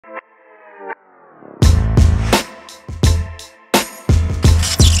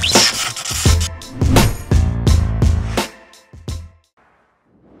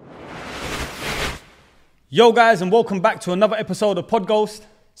Yo guys, and welcome back to another episode of Podghost.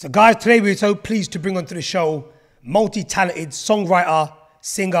 So guys, today we're so pleased to bring onto the show multi-talented songwriter,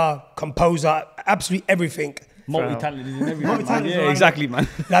 singer, composer, absolutely everything. Multi-talented in everything. Multi-talented, Yeah, exactly, man.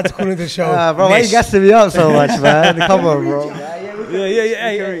 That's calling the show. Bro, why you gassing me up so much, man? Come on, bro.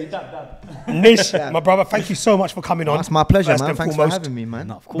 Nish, my brother, thank you so much for coming on. That's my pleasure, first man. and Thanks foremost. for having me, man.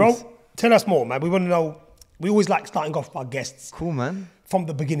 No, of course. Bro, tell us more, man. We want to know, we always like starting off with our guests Cool, man. from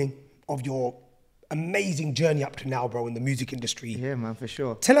the beginning of your amazing journey up to now, bro, in the music industry. Yeah, man, for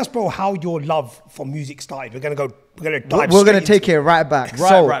sure. Tell us, bro, how your love for music started. We're gonna dive We're gonna straight take it right back.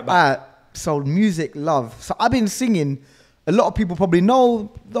 Right back. So music love. So I've been singing. A lot of people probably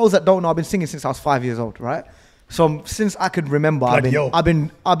know. Those that don't know, I've been singing since I was 5 years old, right? So since I could remember, I've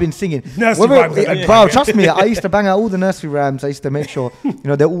been singing. Nursery rhymes, bro, trust me, I used to bang out all the nursery rhymes. I used to make sure,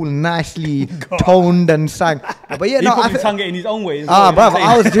 they're all nicely toned and sang. But yeah, He probably sung it in his own way as well. Bro,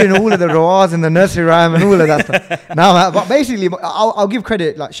 I was doing all of the roars in the nursery rhyme and all of that stuff. Now, but basically, I'll give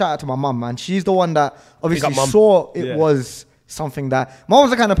credit, like shout out to my mum, man. She's the one that obviously saw it was something that, my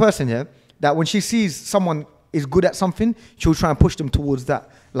mom's the kind of person, yeah, that when she sees someone is good at something, she'll try and push them towards that.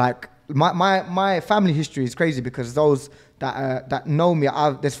 Like, my family history is crazy because those that know me,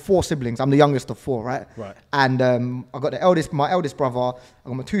 there's 4 siblings. I'm the youngest of 4, right? Right. And I got my eldest brother, I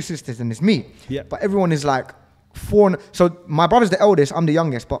got my 2 sisters, and it's me. Yeah. But everyone is like 4. So my brother's the eldest, I'm the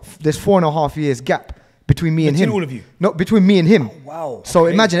youngest, but there's 4.5 years gap between me and him. Between all of you? No, between me and him. Oh, wow. So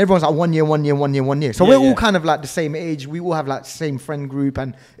Okay. imagine everyone's like 1 year. So Yeah, we're all kind of like the same age. We all have like the same friend group,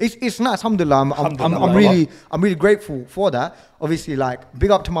 and it's nice. Alhamdulillah. I'm really grateful for that. Obviously, like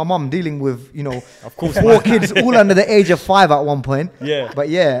big up to my mum dealing with Of course, 4 kids all under the age of 5 at one point. Yeah. But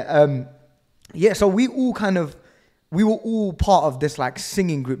yeah. So we were all part of this like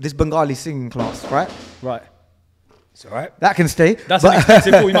singing group, this Bengali singing class, right? Right. It's all right. That can stay. That's an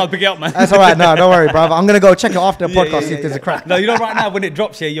expensive call. You might pick it up, man. That's all right. No, don't worry, brother. I'm gonna go check it after the podcast, see if there's a crack. No, right now when it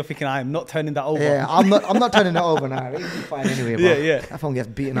drops here, you're thinking, I am not turning that over. Yeah, I'm not turning it over now. It'll be fine anyway, bro. Yeah. That phone gets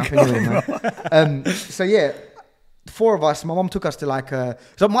beaten up anyway, man. So yeah, 4 of us. My mom took us to like.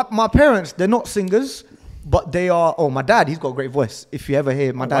 So my parents, they're not singers, but they are. Oh, my dad, he's got a great voice. If you ever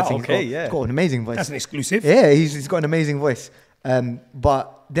hear my dad sing, he's got an amazing voice. That's an exclusive. Yeah, he's got an amazing voice.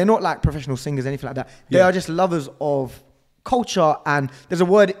 But they're not like professional singers, anything like that. They are just lovers of culture, and there's a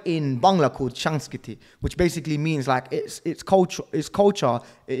word in Bangla called Sanskiti, which basically means like it's culture.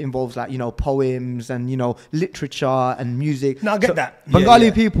 It involves like poems and literature and music. No, I get that.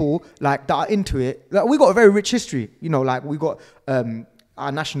 Bengali people like that are into it. Like, we got a very rich history. Like we got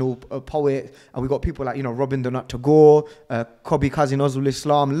our national poet, and we got people like Rabindranath Tagore, Kabi Kazi Nazrul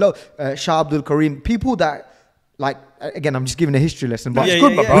Islam, Shah Abdul Karim, people that. Like, again, I'm just giving a history lesson, but it's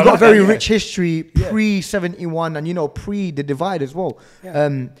good, bro. We've got a very rich history pre-71 and, pre the divide as well. Yeah.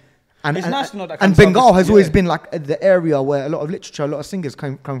 And It's nice to know that kind and of stuff Bengal is- has always been like the area where a lot of literature, a lot of singers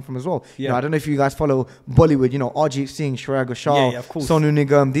come from as well. Yeah. I don't know if you guys follow Bollywood, Arjit Singh, Shreya Ghoshal, of course. Sonu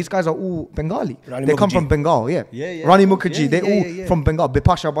Nigam. These guys are all Bengali. Rani They come Mukherjee. from Bengal, Yeah. Rani Mukherjee, Yeah, they're all from Bengal.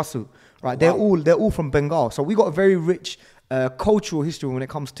 Bipasha Basu, right? They're all from Bengal. So we got a very rich cultural history when it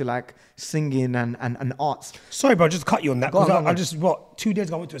comes to like singing and arts. Sorry, bro, just cut you on that. Go on, Because go on. I just, 2 days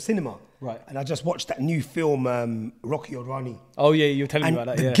ago, I went to a cinema. Right. And I just watched that new film, Rocky or Rani. Oh yeah, you're telling And me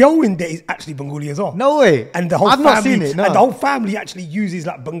about the that. girl in there is actually Bengali as well. No way. And the whole I've family, not seen it. No. And the whole family actually uses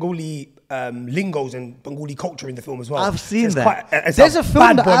like Bengali lingos and Bengali culture in the film as well. I've seen it's that. It's There's a film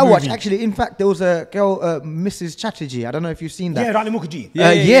bad that boy I watched. movie. Actually, in fact, there was a girl, Mrs. Chatterjee. I don't know if you've seen that. Yeah, Rani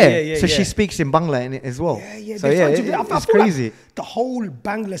Mukherjee. So she speaks in Bangla in it as well. Yeah. So they're yeah, starting to- I it's feel like crazy. the whole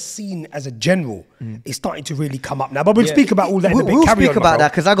Bangla scene as a general is starting to really come up now. But we'll speak about all that in a bit. We'll Carry speak on, about bro.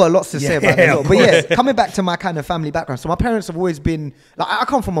 that because I got lots to say about Yeah, that. of But yeah, course. coming back to my kind of family background. So my parents have always been like, I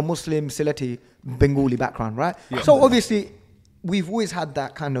come from a Muslim Sylheti Bengali background, right? So obviously we've always had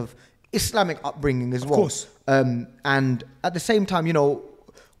that kind of Islamic upbringing as well. Of course. And at the same time,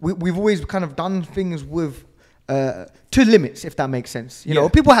 we've always kind of done things with to limits, if that makes sense.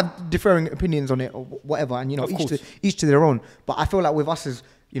 People have differing opinions on it or whatever, and each to their own. But I feel like with us as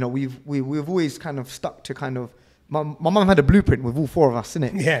we've always kind of stuck to kind of my mum had a blueprint with all 4 of us in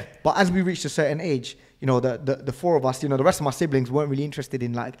it. Yeah. But as we reached a certain age, the 4 of us, the rest of my siblings weren't really interested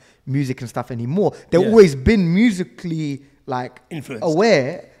in like music and stuff anymore. They've always been musically like Influenced.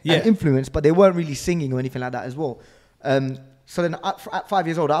 aware Yeah. and influenced, but they weren't really singing or anything like that as well. So then at 5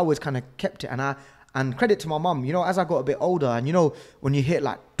 years old, I always kind of kept it, and credit to my mum, as I got a bit older, and when you hit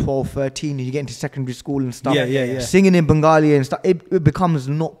like 12, 13, and you get into secondary school and stuff, singing in Bengali and stuff, it becomes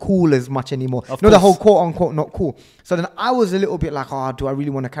not cool as much anymore. The whole quote unquote not cool. So then I was a little bit like, do I really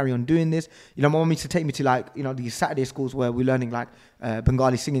want to carry on doing this? My mum used to take me to like, these Saturday schools where we're learning like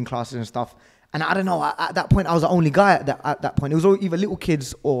Bengali singing classes and stuff. And I don't know, at that point, I was the only guy at that point. It was all either little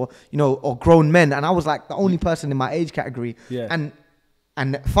kids or, you know, or grown men. And I was like the only person in my age category. Yeah.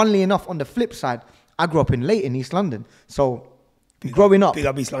 And funnily enough, on the flip side, I grew up in Leighton, East London. So growing up. Big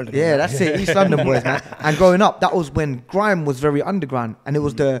up East London. Yeah, that's it, East London boys, man. And growing up, that was when grime was very underground. And it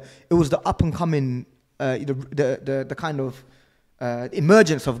was the up and coming, the kind of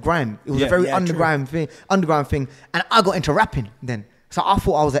emergence of grime. It was a very underground thing. And I got into rapping then. So I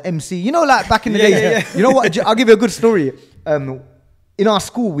thought I was an MC. You know, like back in the day. You know what? I'll give you a good story. In our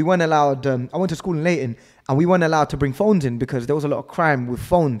school, we weren't allowed. I went to school in Leighton, and we weren't allowed to bring phones in because there was a lot of crime with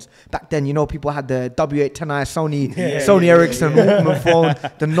phones back then. You know, people had the W810i Sony Ericsson Walkman phone,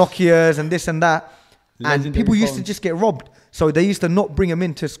 the Nokias, and this and that. And people used to just get robbed. So they used to not bring them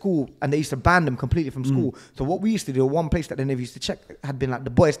into school, and they used to ban them completely from school. So what we used to do, one place that they never used to check had been like the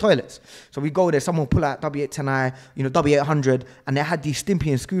boys' toilets. So we go there, someone pull out W810i, you know, W800, and they had these Stimpy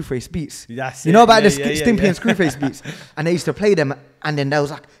and Screwface beats. You know about the Stimpy and Screwface beats? And they used to play them, and then there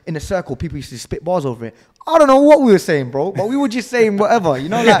was like, in a circle, people used to spit bars over it. I don't know what we were saying, bro, but we were just saying whatever, you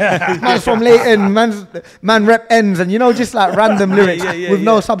know, like man's from Leighton, man rep ends, and you know, just like random lyrics with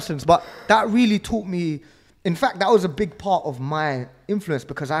no substance. But that really taught me. In fact, that was a big part of my influence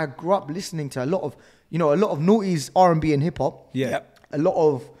because I grew up listening to a lot of noughties, R&B and hip hop. Yeah. A lot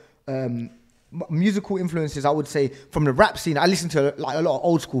of musical influences, I would say, from the rap scene. I listened to like a lot of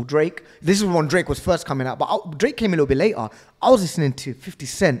old school Drake. This is when Drake was first coming out, but Drake came a little bit later. I was listening to 50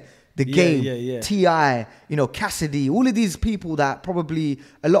 Cent, The Game, T.I., you know, Cassidy, all of these people that probably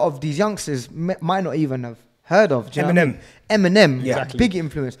a lot of these youngsters might not even have heard of. Eminem, big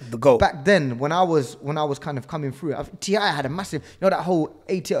influence. The GOAT. Back then, when I was kind of coming through, T.I. had a massive, you know, that whole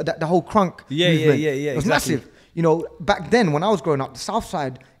ATL, the whole crunk movement. It was massive. You know, back then when I was growing up, the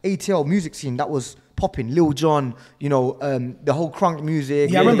Southside ATL music scene that was popping. Lil Jon, you know, the whole crunk music.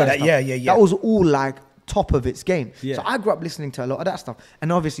 Yeah, I remember that. Yeah. That was all like top of its game. Yeah. So I grew up listening to a lot of that stuff,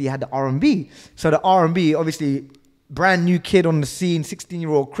 and obviously you had the R&B. So the R&B, obviously. Brand new kid on the scene,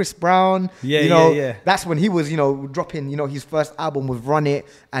 16-year-old Chris Brown. That's when he was, you know, dropping, you know, his first album with Run It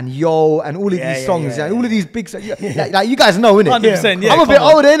and Yo and all of these songs, all of these big songs. Like you guys know, innit? 100%, I'm a bit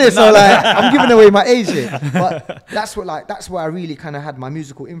older, innit? So like, I'm giving away my age here. But that's where I really kind of had my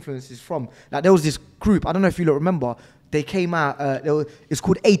musical influences from. Like there was this group, I don't know if you lot remember, they came out, it's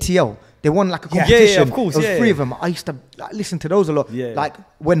called ATL. They won like a competition. Yeah, of course. There was three of them. I used to like, listen to those a lot. Like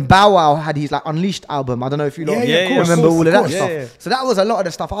when Bow Wow had his like Unleashed album. I don't know if you lot remember all of that stuff. So that was a lot of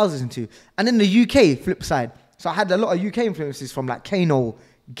the stuff I was listening to. And then the UK flip side. So I had a lot of UK influences from like Kano,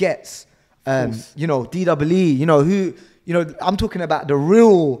 Gets, you know, DWE. You know who? You know, I'm talking about the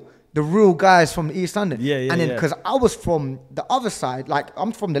real guys from East London. And then because I was from the other side, like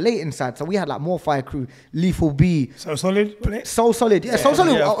I'm from the Leighton side, so we had like more Fire Crew, Lethal B, So Solid. So Solid. Yeah, So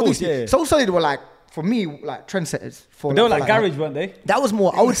Solid. of course, So Solid were like, for me, like trendsetters. But they were like garage, weren't they? That was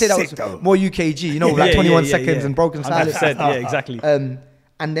more. I would say that was more UKG. You know, like 21 Seconds and Broken Silence. Yeah, exactly.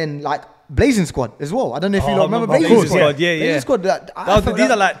 And then like Blazing Squad as well. I don't know if you remember Blazing Squad. Blazing Squad. These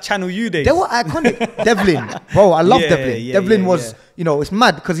are like Channel U days. They were iconic. Devlin, bro, I love Devlin. Devlin was, you know, it's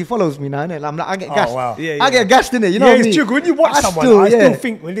mad because he follows me now. And I'm like, I get gassed. Wow. I get gassed in it. You know what I mean? It's true. When you watch someone, I still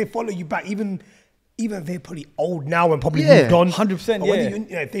think when they follow you back, even if they're probably old now and probably moved on. 100%, when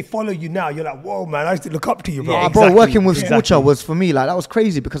if they follow you now, you're like, whoa, man, I used to look up to you, bro. Bro, working with Scorcher was for me, like, that was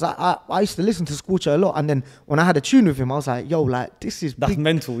crazy because I used to listen to Scorcher a lot. And then when I had a tune with him, I was like, yo, like, this is That's big,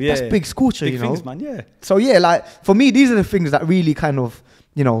 mental, That's big Scorcher, big you know? things, man, So, like, for me, these are the things that really kind of,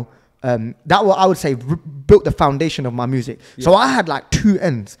 you know, that what I would say built the foundation of my music. So I had like two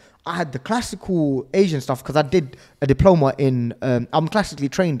ends. I had the classical Asian stuff because I did a diploma in, I'm classically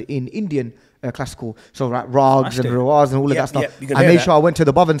trained in Indian classical, so like rags and rawaz and all of that stuff. I made sure I went to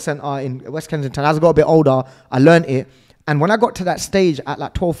the Boven Centre in West Kensington. As I got a bit older, I learned it. And when I got to that stage at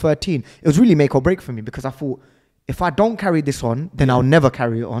like 12, 13, it was really make or break for me because I thought, if I don't carry this on, then I'll never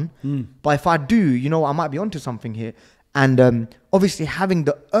carry it on. But if I do, you know, I might be onto something here. And obviously having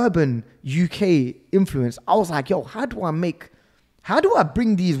the urban UK influence, I was like, yo, how do I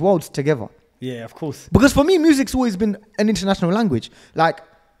bring these worlds together? Yeah, of course. Because for me, music's always been an international language.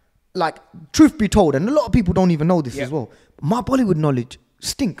 Like, truth be told, and a lot of people don't even know this as well, my Bollywood knowledge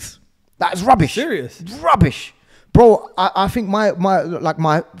stinks. That's rubbish. Serious? Rubbish. Bro, I think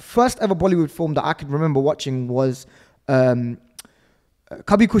my first ever Bollywood film that I could remember watching was Kabhi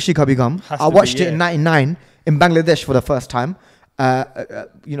Khushi Kabhi Gham. I watched it in 99 in Bangladesh for the first time.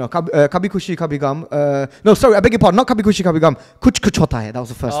 You know, Kabhi Khushi Kabhi Gham. No, sorry, I beg your pardon. Not Kabhi Khushi Kabhi Gham. Kuch Kuch Hota Hai. That was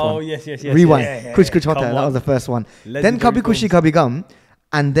the first one. Oh, yes. Rewind. Kuch Kuch Hota Hai. That was the first one. Then Kabhi Khushi Kabhi Gham.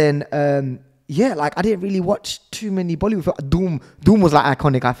 And then yeah, like I didn't really watch too many Bollywood films. Doom was like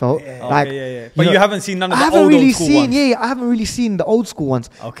iconic, I felt. Like, But you haven't seen none of the old school ones? I haven't really seen the old school ones.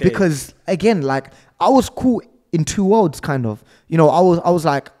 Okay. Because again, like I was cool in two worlds, kind of. You know, I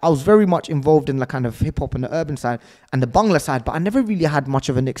was very much involved in the kind of hip hop and the urban side and the Bangla side, but I never really had much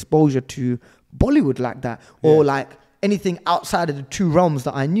of an exposure to Bollywood like that, or like anything outside of the two realms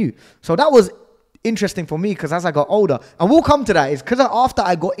that I knew. So that was interesting for me, because as I got older, and we'll come to that, is because after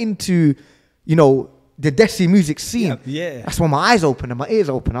I got into, you know, the Desi music scene, that's when my eyes opened and my ears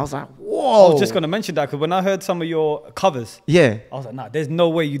opened. I was like, whoa. I was just going to mention that, because when I heard some of your covers, I was like, nah, there's no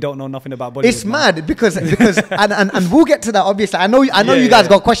way you don't know nothing about Bollywood. It's mad because and we'll get to that, obviously. I know you guys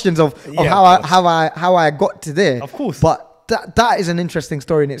got questions of how I got to there. Of course. But that is an interesting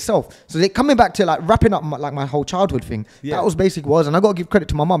story in itself. So coming back to like wrapping up my whole childhood thing, that was basically what it was. And I got to give credit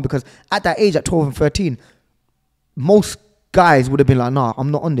to my mum, because at that age, at 12 and 13, most guys would have been like, nah,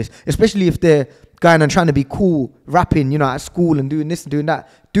 I'm not on this. Especially if they're going and trying to be cool, rapping, you know, at school and doing this and doing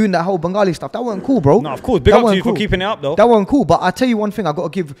that whole Bengali stuff. That wasn't cool, bro. No, of course. Big up to you for keeping it up, though. That wasn't cool. But I tell you one thing, I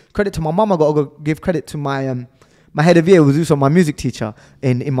got to give credit to my mum. I got to give credit to my my head of year, who was also my music teacher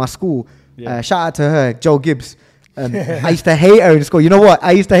in my school. Shout out to her, Joe Gibbs. I used to hate her in school. You know what?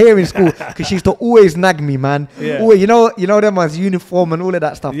 I used to hate her in school because she used to always nag me, man. Always, you know them as uniform and all of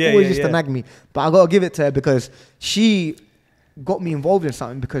that stuff. Always used to nag me. But I got to give it to her, because she got me involved in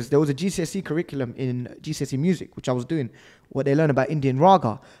something, because there was a GCSE curriculum in GCSE music, which I was doing, where they learn about Indian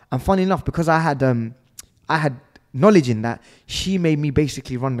raga. And funny enough, because I had knowledge in that, she made me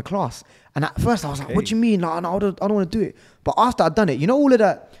basically run the class. And at first I was like, what do you mean? Like, no, I don't want to do it. But after I'd done it, you know all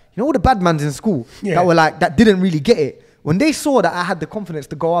the bad mans in school that were like, that didn't really get it. When they saw that I had the confidence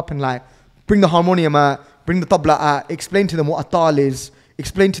to go up and like bring the harmonium out, bring the tabla out, explain to them what a tal is,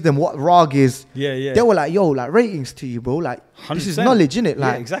 explain to them what rag is. They were like, yo, like ratings to you, bro. Like 100%. This is knowledge, innit?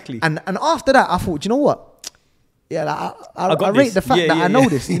 Like, exactly. And after that, I thought, you know what? Yeah, like, I rate the fact that I know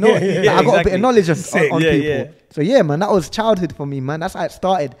this. You know, I got a bit of knowledge on people. So yeah, man, that was childhood for me, man. That's how it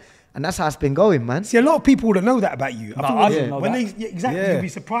started. And that's how it's been going, man. See, a lot of people would know that about you. I didn't know when that. You'll be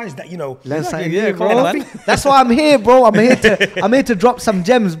surprised that, you know. Learn something new, bro. That's why I'm here, bro. I'm here to drop some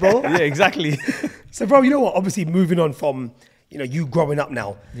gems, bro. Yeah, exactly. So, bro, you know what? Obviously, moving on from, you know, you growing up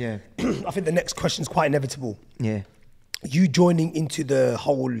now. Yeah. I think the next question is quite inevitable. Yeah. You joining into the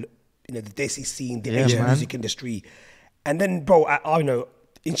whole, you know, the Desi scene, the Asian music industry. And then, bro, I know,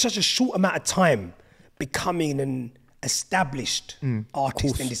 in such a short amount of time, becoming an established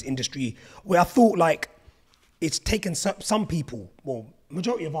artist in this industry, where I thought like it's taken some people, well,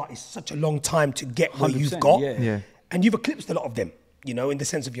 majority of artists, such a long time to get where you've got. And you've eclipsed a lot of them, you know, in the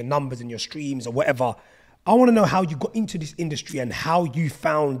sense of your numbers and your streams or whatever. I want to know how you got into this industry and how you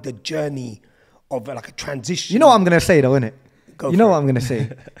found the journey of like a transition. You know what I'm going to say though, innit? You know what I'm going to say?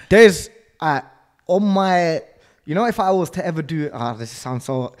 There's, on my, you know, if I was to ever do, this sounds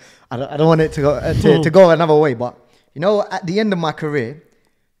so, I don't want it to go, to go another way, but you know, at the end of my career,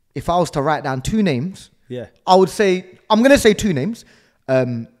 if I was to write down two names, I would say, I'm going to say two names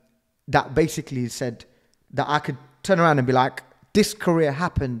that basically said that I could turn around and be like, this career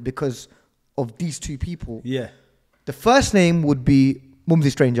happened because of these two people. The first name would be Mumsy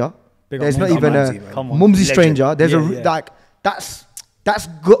Stranger. There's not even a Mumsy Stranger. There's like, that's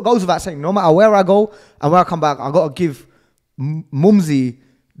goes without saying. No matter where I go and where I come back, I got to give Mumsy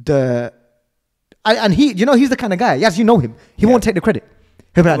the... And he, you know, he's the kind of guy, yes, you know him. He won't take the credit.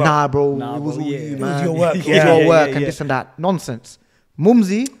 He'll be like, nah, bro, it was all you, man. It was your work. It was your work and this and that. Nonsense.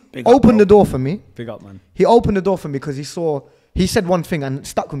 Mumsy opened the door for me. Big up, man. He opened the door for me because he said one thing and it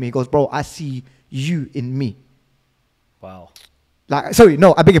stuck with me. He goes, bro, I see you in me. Wow. Like, sorry,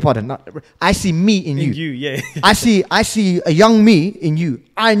 no, I beg your pardon. I see me in you. I see a young me in you.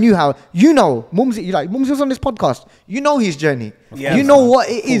 I knew how, you know, Mumsy was on this podcast. You know his journey. You know what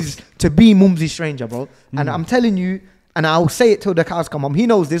it is to be Mumsy Stranger, bro. And I'm telling you, and I'll say it till the cows come home. He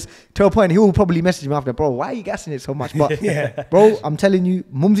knows this to a point. He will probably message me after, bro, why are you gassing it so much? But bro, I'm telling you,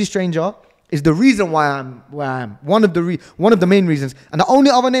 Mumsy Stranger is the reason why I'm where I am. One of the main reasons. And the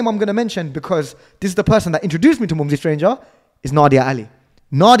only other name I'm going to mention, because this is the person that introduced me to Mumsy Stranger, is Nadia Ali.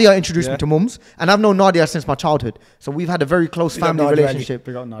 Nadia introduced me to Mums, and I've known Nadia since my childhood. So we've had a very close family relationship.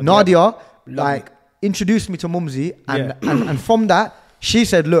 Nadia like introduced me to Mumsy, and from that, she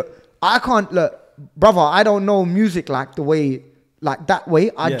said, look, brother, I don't know music like that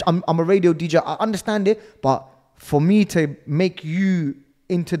way. I'm a radio DJ, I understand it, but for me to make you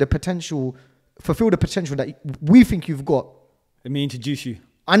into the potential, fulfill the potential that we think you've got, let me introduce you.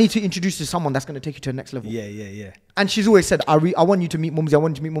 I need to introduce you to someone that's going to take you to the next level. And she's always said, I want you to meet Mumsy. I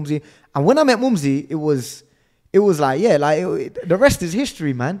want you to meet Mumsy. And when I met Mumsy, it was like, the rest is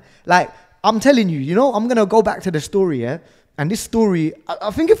history, man. Like, I'm telling you, you know, I'm gonna go back to the story, yeah. And this story,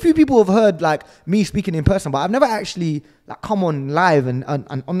 I think a few people have heard like me speaking in person, but I've never actually like come on live and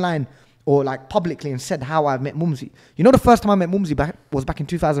online or like publicly and said how I met Mumsy. You know, the first time I met Mumsy was back in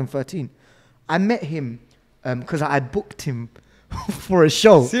 2013. I met him because I booked him for a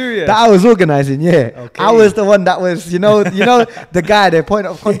show. Serious? That I was organizing. Yeah, okay. I was the one that was, you know, the guy, the point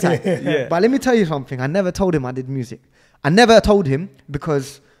of contact. Yeah. But let me tell you something. I never told him I did music. I never told him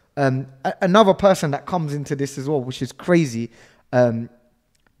because another person that comes into this as well, which is crazy, DJ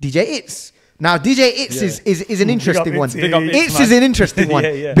Itz. Now DJ Itz is an interesting one. Itz is an interesting one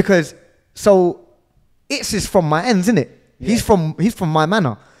because so Itz is from my ends, isn't it? Yeah. He's from my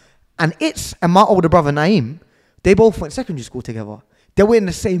manor, and Itz and my older brother Naeem, they both went secondary school together. They were in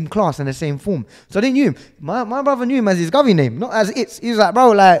the same class and the same form. So they knew him. My brother knew him as his govy name, not as Itz. He was like,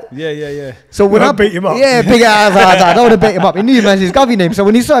 bro, like... Yeah. So when I beat him up. Yeah, big ass. I don't want to beat him up. He knew him as his govy name. So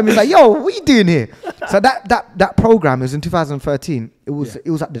when he saw him, he was like, yo, what are you doing here? So that program was in 2013. It was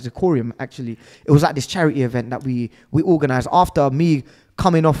at the Decorium, actually. It was at this charity event that we organised after me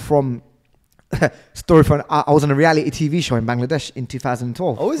coming off from... story from... I was on a reality TV show in Bangladesh in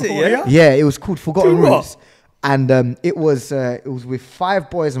 2012. Oh, is it? Yeah? Yeah, it was called Forgotten Roots. And it was with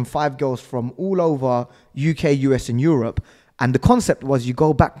 5 boys and 5 girls from all over UK, US, and Europe. And the concept was you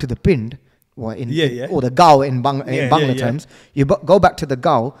go back to the Pind, or the Gao in Bangla terms. You go back to the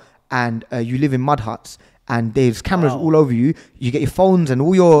Gao and you live in mud huts. And there's cameras all over you. You get your phones and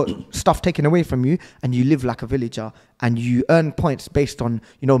all your stuff taken away from you, and you live like a villager. And you earn points based on,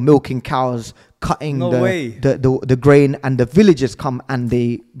 you know, milking cows, cutting the grain, and the villagers come and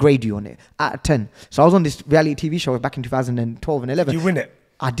they grade you on it out of 10. So I was on this reality TV show back in 2012 and 11. Did you win it?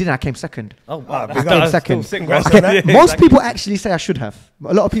 I didn't. I came second. Oh wow! I came second. Most people actually say I should have.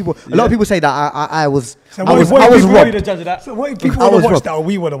 A lot of people say that I was. So I was robbed. So what if people want to watch that, or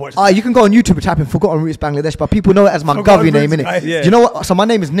we want to watch that? You can go on YouTube and type in "Forgotten Roots Bangladesh," but people know it as my govy name, innit? Yeah. Do you know what? So my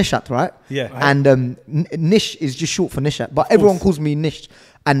name is Nishat, right? Yeah. And Nish is just short for Nishat, but everyone calls me Nish.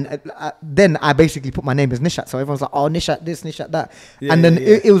 And then I basically put my name as Nishat, so everyone's like, "Oh, Nishat this, Nishat that," and then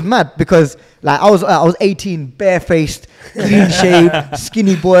it was mad because like I was 18, barefaced, clean shaved,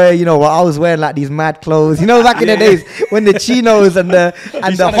 skinny boy. You know, I was wearing like these mad clothes. You know, back in the days when the chinos and the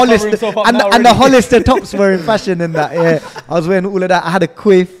Hollister tops were in fashion and that. Yeah, I was wearing all of that. I had a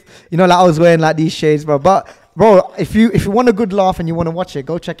quiff. You know, like I was wearing like these shades, bro. But bro, if you want a good laugh and you want to watch it,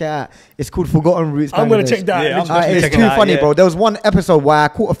 go check it out. It's called Forgotten Roots. I'm gonna check that. Yeah, it's too funny, bro. There was one episode where I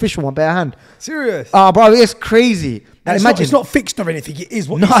caught a fish with my bare hand. Serious? Bro, it's crazy. And imagine it's not fixed or anything. It is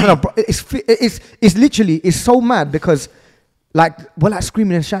what. No, bro. It's literally so mad because. Like, we're like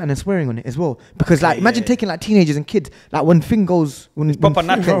screaming and shouting and swearing on it as well. Because like, imagine taking like teenagers and kids. Like when thing goes, when proper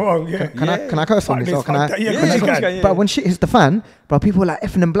wrong, can I curse on this? Or can I? Yeah. But when shit hits the fan, bro, people are like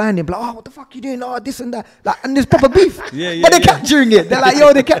effing and blinding. Like, oh, what the fuck you doing? Oh, this and that. Like, and there's proper beef. But they're capturing it. They're like,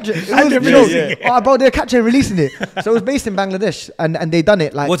 yo, they're capturing it. Oh, bro, they're capturing and releasing it. So it was based in Bangladesh, and they done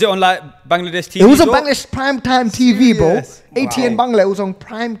it like. Was it on like Bangladesh TV? It was on Bangladesh primetime TV, bro. ATN Bangla. It was on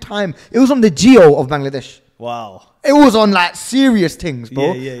prime time. It was on the Geo of Bangladesh. Wow. It was on like serious things,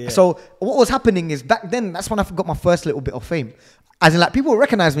 bro. Yeah. So what was happening is back then, that's when I got my first little bit of fame. As in like people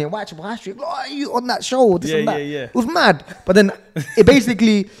recognize me in Whitechapel High Street. Oh, are you on that show? This and that. It was mad. But then it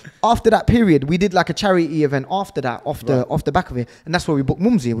basically, after that period, we did like a charity event after that, off the back of it. And that's where we booked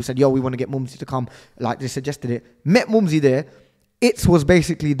Mumsy. We said, yo, we want to get Mumsy to come. Like they suggested it. Met Mumsy there. It was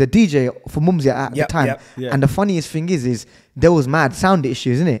basically the DJ for Mumsy at the time. And the funniest thing is there was mad sound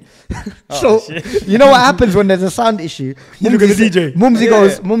issues, isn't it? So you know what happens when there's a sound issue? You look at the DJ.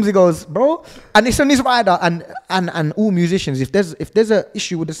 Mumsy goes, bro, and it's on his rider and all musicians. If there's a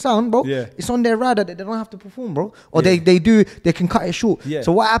issue with the sound, bro, it's on their rider that they don't have to perform, bro. Or they can cut it short.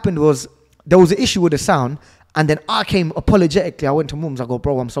 So what happened was there was an issue with the sound. And then I came apologetically. I went to Mums. I go,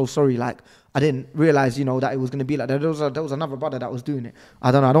 bro, I'm so sorry. Like, I didn't realize, you know, that it was going to be like that. There was another brother that was doing it. I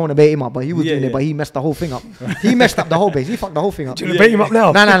don't know. I don't want to bait him up, but he was doing it. But he messed the whole thing up. He messed up the whole base. He fucked the whole thing up. Do you bait him up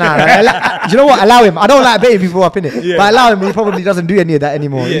now? No. Do you know what? Allow him. I don't like baiting people up in it. But allow him. He probably doesn't do any of that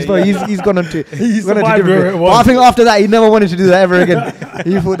anymore. He's gone on to. He's gone on to different. But I think after that, he never wanted to do that ever again.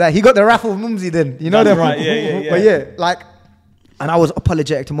 He thought that he got the raffle of Mumsy then. You know that, right? Yeah. But yeah, like. And I was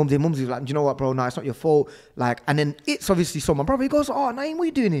apologetic to Mumsy. Mumsy was like, do you know what, bro? No, it's not your fault. Like, and then it's obviously saw my brother. He goes, oh, Naeem, what are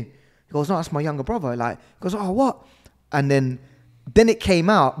you doing here? He goes, no, that's my younger brother. Like, he goes, oh, what? And then it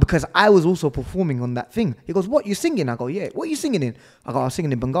came out because I was also performing on that thing. He goes, what, you singing? I go, yeah. What are you singing in? I go, I was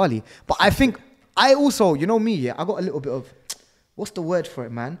singing in Bengali. But I think I also, you know me, yeah, I got a little bit of, what's the word for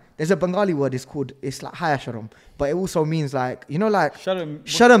it, man? There's a Bengali word, it's like Haya Sharam. But it also means like, you know, like,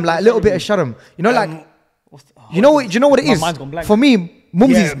 Sharam, like a little bit of Sharam. You know, like, you know what it is? For me,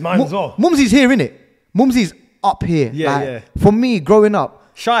 Mumsy's, mine as well. Mumsy's here, innit? Mumsy's up here. Yeah, like, yeah. For me, growing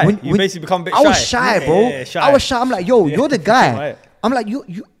up, shy. You basically become a bit shy. I was shy, bro. Yeah, shy. I was shy. I'm like, yo, you're the guy. Right. I'm like,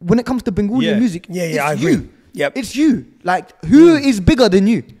 you. When it comes to Bengali music, I it's agree. you. Yep. It's you. Like, who is bigger than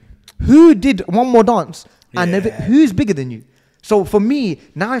you? Who did One More Dance? And who's bigger than you? So for me,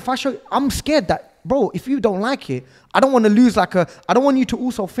 now if I show, I'm scared that, bro, if you don't like it, I don't want to lose I don't want you to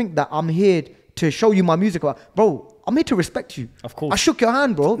also think that I'm here to show you my music. Bro, I'm here to respect you. Of course. I shook your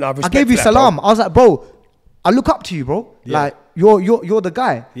hand, bro. No, I gave you salam. Bro. I was like, bro, I look up to you, bro. Yeah. Like, you're the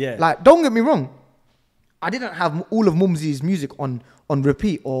guy. Yeah. Like, don't get me wrong. I didn't have all of Mumsy's music on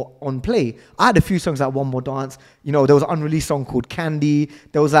repeat or on play. I had a few songs like One More Dance. You know, there was an unreleased song called Candy.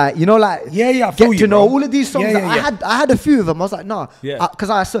 There was like, you know, like I Get to Know. All of these songs. Yeah. I had a few of them. I was like, nah, because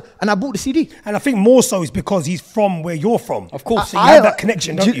I bought the CD. And I think more so is because he's from where you're from. Of course. So you have that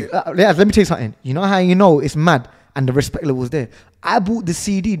connection, don't you? Yeah, let me tell you something. You know how you know it's mad and the respect level was there. I bought the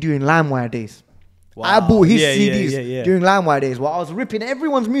CD during LimeWire days. Wow. I bought his CDs during LimeWire days. Well, I was ripping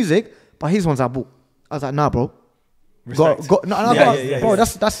everyone's music, but his ones I bought. I was like, nah, bro. Bro,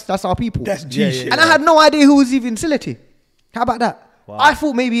 that's our people. That's G shit. And I had no idea who was even Sility. How about that? Wow. I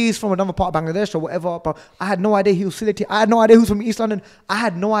thought maybe he's from another part of Bangladesh or whatever, but I had no idea he was Sility. I had no idea who's from East London. I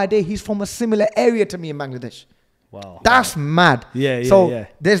had no idea he's from a similar area to me in Bangladesh. Wow. That's mad. So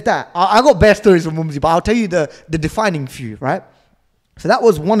there's that. I got best stories from Mumsy, but I'll tell you the defining few, right? So that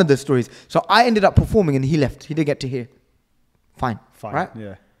was one of the stories. So I ended up performing and he left. He didn't get to hear. Fine. Right?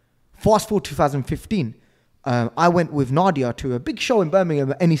 Yeah. Fast forward 2015. I went with Nadia to a big show in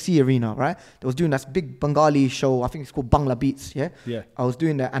Birmingham at NEC Arena, right? They was doing that big Bengali show. I think it's called Bangla Beats, yeah? Yeah. I was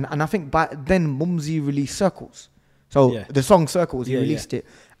doing that. And I think by then Mumsy released Circles. So the song Circles, he released it.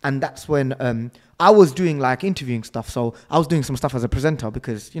 And that's when I was doing like interviewing stuff. So I was doing some stuff as a presenter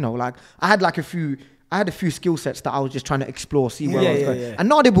because, you know, like I had a few skill sets that I was just trying to explore, see where I was going. And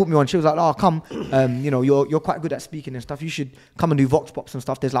Nadia brought me on. She was like, oh, come, you know, you're quite good at speaking and stuff. You should come and do Vox Pops and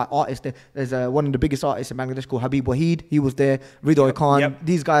stuff. There's like artists there. There's one of the biggest artists in Bangladesh called Habib Wahid. He was there. Ridoy Khan.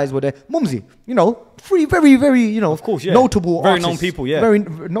 These guys were there. Mumsy, you know, very, very, you know, of course, notable very artists. known people, Very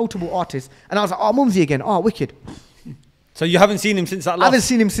notable artists. And I was like, oh, Mumsy again. Oh, wicked. So you haven't seen him since that last? I haven't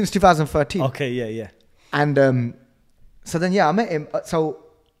seen him since 2013. Okay, yeah. And so then, I met him. So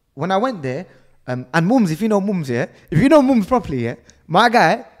when I went there, and Mums, if you know Mums, if you know Mums properly, my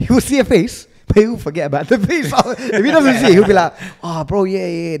guy, he will see a face, but he will forget about the face. If he doesn't see it, he'll be like, oh, bro,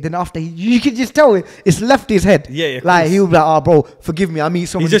 yeah. Then after, you can just tell it's left his head. Yeah. Like, he'll be like, oh, bro, forgive me, I meet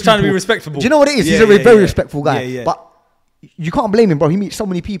so many He's just people. trying to be respectful. Do you know what it is? He's a very respectful guy. Yeah. But you can't blame him, bro. He meets so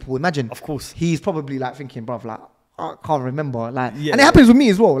many people. Imagine. Of course. He's probably like thinking, bro, like, I can't remember. Like, and it happens with me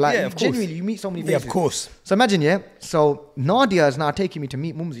as well. Like, of course. genuinely, you meet so many faces. Yeah, of course. So imagine, So Nadia is now taking me to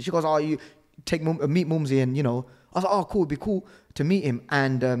meet Mumsy. She goes, oh, you meet Mumsy, and you know, I was like, oh, cool, it'd be cool to meet him,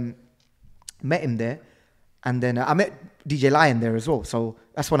 and met him there, and then I met DJ Lion there as well. So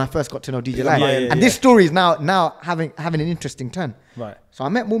that's when I first got to know DJ Lion. And this story is now having an interesting turn. Right. So I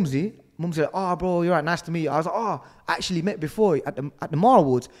met Mumsy. Mumsy like, oh, bro, you're right, nice to meet you. I was like, oh, I actually met before at the Mara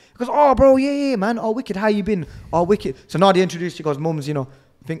Awards. He goes, oh, bro, yeah, man. Oh, wicked, how you been? Oh, wicked. So Nadia introduced, she goes, Mums, you know,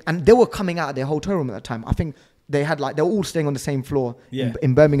 and they were coming out of their hotel room at the time. I think they had they were all staying on the same floor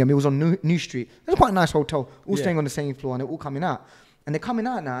in Birmingham. It was on New Street. It was quite a nice hotel, all staying on the same floor, and they're all coming out. And they're coming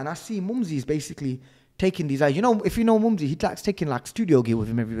out now, and I see Mumsy's basically taking these, you know, if you know Mumsy, he likes taking like studio gear with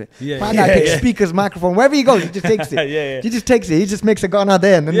him everywhere. Takes speakers, microphone, wherever he goes, he just takes it. He just takes it. He just makes a Ghana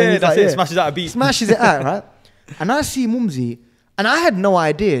there, and then that's it. Smashes out a beat. Smashes it out, right? And I see Mumsy, and I had no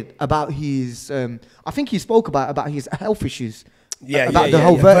idea about his. I think he spoke about his health issues. About the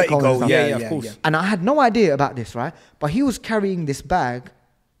whole vertigo. And stuff. Of course. And I had no idea about this, right? But he was carrying this bag.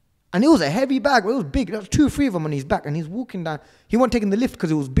 And it was a heavy bag. It was big. There was 2 or 3 of them on his back. And he's walking down. He wasn't taking the lift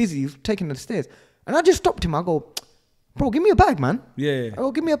because it was busy. He was taking the stairs. And I just stopped him. I go, bro, give me a bag, man. I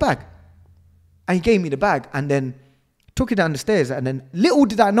go, give me a bag. And he gave me the bag and then took it down the stairs. And then little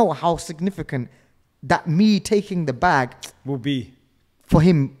did I know how significant that me taking the bag will be for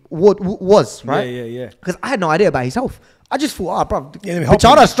him was, right? Yeah. Because I had no idea about his health. I just thought, bro,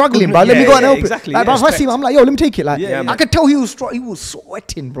 Bichara's struggling, bro. Let me go and help him. Exactly. Like, bro, if I see him, I'm like, yo, let me take it. Like, I could tell he was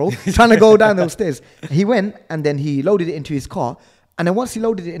sweating, bro, trying to go down those stairs. He went and then he loaded it into his car. And then once he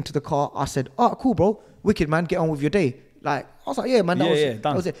loaded it into the car, I said, oh, cool, bro. Wicked, man. Get on with your day. Like, I was like, yeah, man.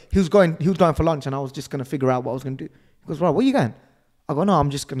 That was it. He was going for lunch and I was just going to figure out what I was going to do. He goes, bro, where you going? I go, no, I'm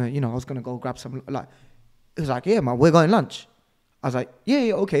just going to, I was going to go grab some, like, he was like, yeah, man, we're going lunch. I was like,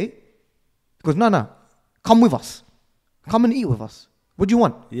 yeah, okay. He goes, no, come with us. Come and eat with us. What do you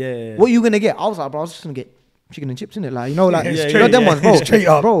want? Yeah. What are you going to get? I was like, bro, I was just going to get chicken and chips, innit? Like, you know, like, Yeah, you know them ones, bro. Straight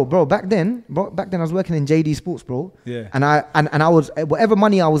up. Bro, back then I was working in JD Sports, bro. Yeah. And I was, whatever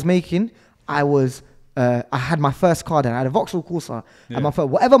money I was making, I had my first car then. I had a Vauxhall Corsa. And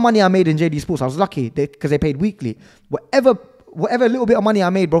whatever money I made in JD Sports, I was lucky because they paid weekly. Whatever little bit of money I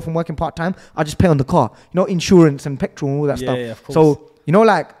made, bro, from working part-time, I just pay on the car. You know, insurance and petrol and all that stuff. Yeah, of course. So, you know,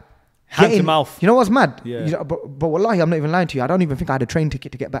 like, hand to mouth. You know what's mad? Yeah. You know, but wallahi, I'm not even lying to you. I don't even think I had a train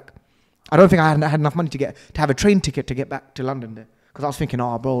ticket to get back. I don't think I had enough money to have a train ticket to get back to London there. Because I was thinking,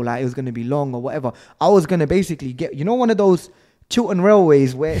 oh, bro, like, it was going to be long or whatever. I was going to basically get, you know, one of those Chiltern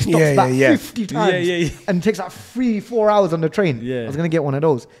Railways where it stops 50 times and takes like 3-4 hours on the train. Yeah. I was going to get one of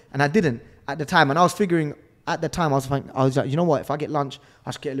those. And I didn't at the time. And I was figuring, at the time, I was like, you know what? If I get lunch,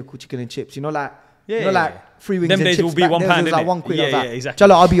 I'll just get a little chicken and chips. You know, like, like 3 wings them and days chips. will be £1, like £1. Yeah, exactly.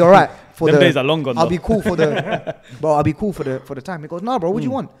 Chala, I'll be all right. Them days are long gone. I'll be cool for the, bro, I'll be cool for the time. He goes, nah, bro, what do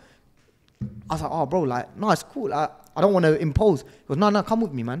you want? I was like, oh, bro, like, no, it's cool. I don't want to impose. He goes, no, come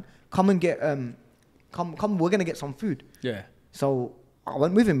with me, man. Come and get, come, we're going to get some food. Yeah. So I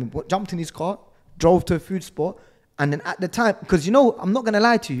went with him, jumped in his car, drove to a food spot. And then at the time, because, you know, I'm not going to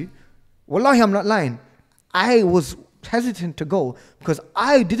lie to you. Wallahi, I'm not lying. I was hesitant to go because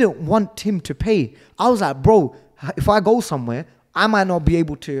I didn't want him to pay. I was like, bro, if I go somewhere, I might not be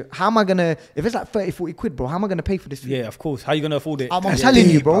able to. How am I going to, if it's like 30, 40 quid, bro, how am I going to pay for this food? Yeah, of course. How are you going to afford it? I'm telling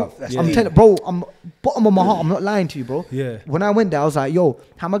you, bro. I'm telling, bro, I'm bottom of my heart. I'm not lying to you, bro. Yeah. When I went there, I was like, yo,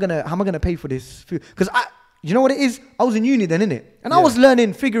 how am I going to pay for this food? Because you know what it is? I was in uni then, innit? And I was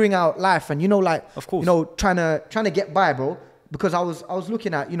learning, figuring out life and, you know, like, of course, you know, trying to get by, bro. Because I was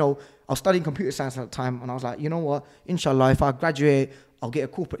looking at, you know, I was studying computer science at the time and I was like, you know what? Inshallah, if I graduate, I'll get a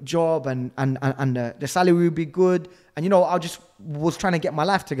corporate job and the salary will be good. And, you know, I just was trying to get my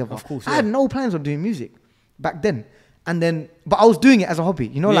life together. Of course, I had no plans on doing music back then. And then, but I was doing it as a hobby,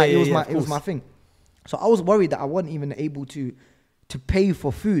 you know, it was my thing. So I was worried that I wasn't even able to pay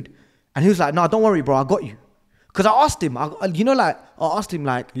for food. And he was like, no, don't worry, bro, I got you. Because I asked him, out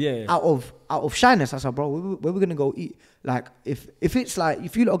of shyness, I said, bro, where we going to go eat? Like, if it's like,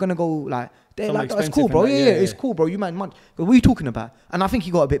 if you lot are going to go, like, they're like, that's cool, bro. Yeah, it's cool, bro. You mind munch. What are you talking about? And I think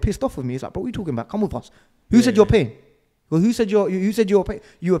he got a bit pissed off with me. He's like, bro, what are you talking about? Come with us. Who said you're paying? Well, who said you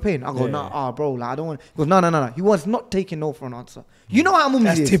were paying? I go, nah, bro, like, I don't want. He goes, no. He was not taking no for an answer. You know how Mumsy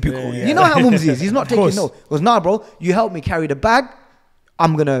is. That's typical, You know how Mumsy is. He's not taking no. He goes, nah, bro, you help me carry the bag.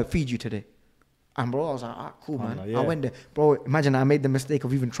 I'm going to feed you today. And bro, I was like, cool, man. I went there. Bro, imagine I made the mistake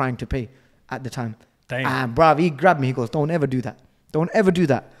of even trying to pay at the time. Damn. And bruv, he grabbed me. He goes, don't ever do that. Don't ever do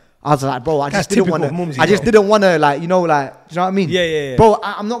that. I was like, bro, I just didn't want to, like, you know, like, do you know what I mean? Yeah. Bro,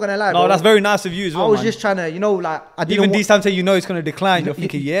 I'm not going to lie, bro. No, that's very nice of you as well, I was just trying to, you know, like, I didn't even these times say you know it's going to decline, you're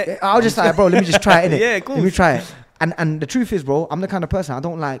thinking, I was just like, bro, let me just try it, innit? Yeah, cool. Let me try it. And the truth is, bro, I'm the kind of person, I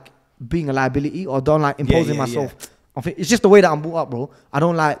don't like being a liability or don't like imposing myself. It's just the way that I'm brought up, bro. I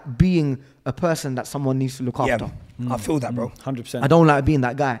don't like being a person that someone needs to look after. I feel that, bro. 100%. I don't like being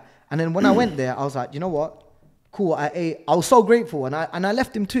that guy. And then when I went there, I was like, you know what? Cool. I ate. I was so grateful, and I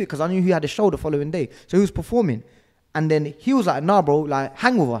left him too because I knew he had a show the following day, so he was performing. And then he was like, nah, bro, like,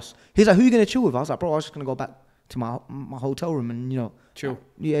 hang with us. He's like, who you gonna chill with? I was like, bro, I was just gonna go back to my hotel room and, you know, chill.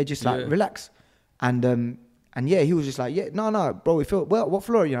 Just like relax. And yeah, he was just like, no, bro, we feel, well, what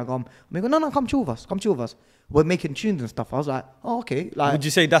floor are you? I go, no, come chill with us. We're making tunes and stuff. I was like, oh, okay. Like, would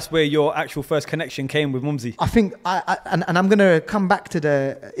you say that's where your actual first connection came with Mumsy? I think, and I'm going to come back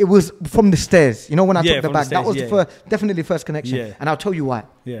to it was from the stairs. You know, when I took the bag, that was definitely the first connection. Yeah. And I'll tell you why.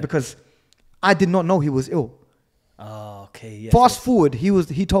 Yeah. Because I did not know he was ill. Oh, okay. Yes, Fast forward,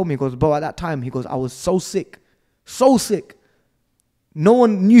 he told me, he goes, bro, at that time, he goes, I was so sick. No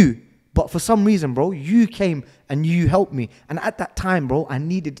one knew. But for some reason, bro, you came and you helped me. And at that time, bro, I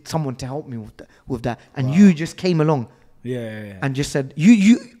needed someone to help me with that. And you just came along. Yeah. And just said,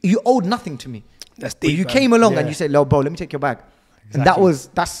 you owed nothing to me. That's deep, you came along and you said, bro, let me take your bag. Exactly.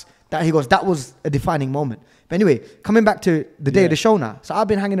 And he goes, that was a defining moment. But anyway, coming back to the day of the show now. So I've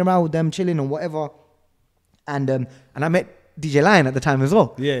been hanging around with them, chilling and whatever. And I met DJ Lion at the time as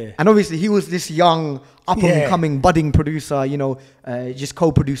well. Yeah. And obviously he was this young, up-and-coming, budding producer, you know, just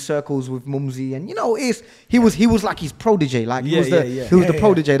co-produced circles with Mumsy. And, you know, he was like his protege. Like, he was the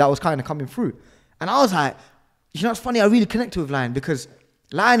protege that was kind of coming through. And I was like, you know, it's funny, I really connected with Lion because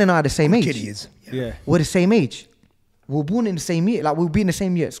Lion and I are the same age. Kid he is. Yeah. We're the same age. We were born in the same year. Like, we were in the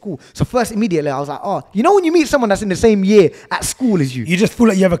same year at school. So first, immediately, I was like, oh, you know when you meet someone that's in the same year at school as you? You just feel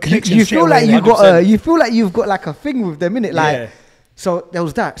like you have a connection. You feel like you feel like you've got like a thing with them, innit? Like, so there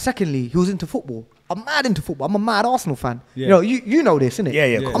was that. Secondly, he was into football. I'm mad into football. I'm a mad Arsenal fan. You know, you know this, innit?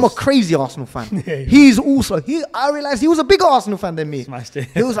 Yeah. I'm a crazy Arsenal fan. He's also, I realized he was a bigger Arsenal fan than me. Smashed it.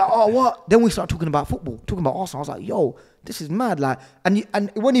 He was like, oh, what? Then we started talking about football, talking about Arsenal. I was like, yo, this is mad. Like, and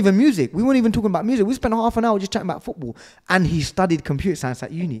it wasn't even music. We weren't even talking about music. We spent half an hour just chatting about football. And he studied computer science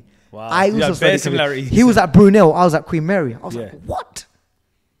at uni. Wow. I also studied similarities. He was at Brunel. I was at Queen Mary. I was like, what?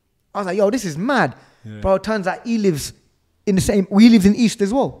 I was like, yo, this is mad. Bro, it turns out he lives in the same, we live in East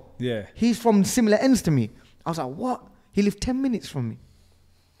as well. Yeah. He's from similar ends to me. I was like, what? He lived 10 minutes from me.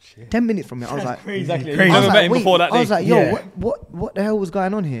 Shit. 10 minutes from me. I was like, crazy. Exactly. Crazy. I never met him before that day. I was like, yo, what the hell was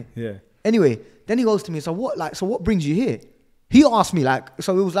going on here? Yeah. Anyway, then he goes to me, so what brings you here? He asked me, like,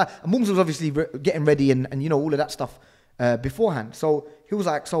 so it was like, Mums was obviously getting ready and you know, all of that stuff beforehand. So he was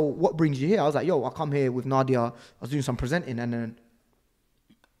like, so what brings you here? I was like, yo, I come here with Nadia. I was doing some presenting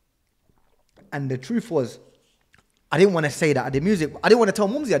and the truth was, I didn't want to say that I did music. I didn't want to tell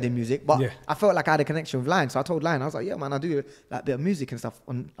Mumsy I did music, but I felt like I had a connection with Lion. So I told Lion, I was like, yeah, man, I do like a bit of music and stuff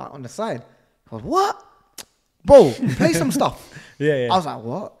on the side. He goes, what? Bro, play some stuff. I was like,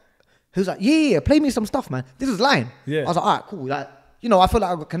 what? He was like, yeah, play me some stuff, man. This was Lion. I was like, all right, cool. Like, you know, I feel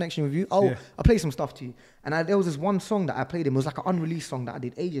like I got a connection with you. I'll play some stuff to you. And there was this one song that I played him. It was like an unreleased song that I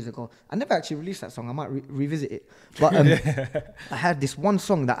did ages ago. I never actually released that song. I might revisit it. But I had this one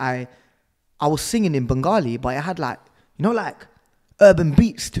song that I was singing in Bengali, but it had like, you know, like urban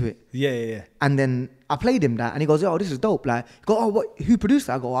beats to it. Yeah. And then I played him that and he goes, oh, this is dope. Like, he goes, oh, what, who produced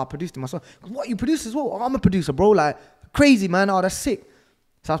that? I go, oh, I produced it myself. He goes, what, you produced as well? Oh, I'm a producer, bro. Like, crazy, man. Oh, that's sick.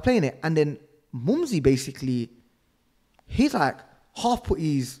 So I was playing it. And then Mumsy basically, he's like half put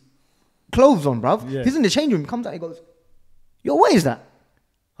his clothes on, bruv. He's in the change room. He comes out, he goes, yo, what is that?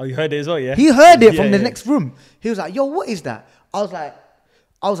 Oh, you heard it as well, yeah? He heard it from the next room. He was like, yo, what is that? I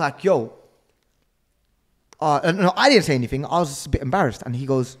was like, yo. No, I didn't say anything. I was just a bit embarrassed. And he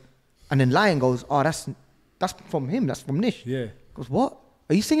goes, and then Lion goes, oh, that's from him. That's from Nish. Yeah. He goes, what?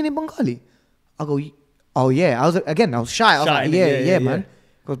 Are you singing in Bengali? I go, oh, yeah. I was shy. I was like, yeah, man.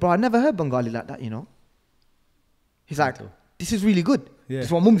 He goes, bro, I never heard Bengali like that, you know? He's like, this is really good. This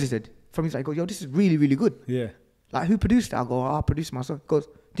is what Mumsy said. From his side, he goes, yo, this is really, really good. Yeah. Like, who produced that? I go, oh, I produced myself. He goes,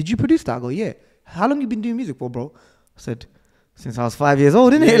 did you produce that? I go, yeah. How long you been doing music for, bro? I said, since I was 5 years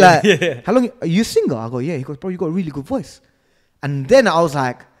old, innit? Like, how long? Are you a singer? I go, yeah. He goes, bro, you got a really good voice. And then I was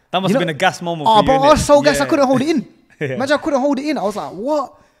like, that must have been a gas moment. Oh, bro, I was so gassed, I couldn't hold it in. Imagine I couldn't hold it in. I was like,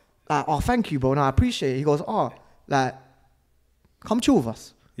 what? Like, oh, thank you, bro. No, I appreciate it. He goes, oh, like, come chill with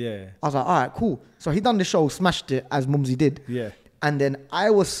us. Yeah. I was like, all right, cool. So he done the show, smashed it as Mumsy did. Yeah. And then I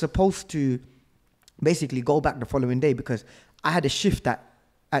was supposed to basically go back the following day because I had a shift at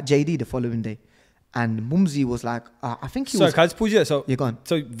JD the following day. And Mumsy was like, I think he was... Sorry, can I just pause you there? So, you're gone.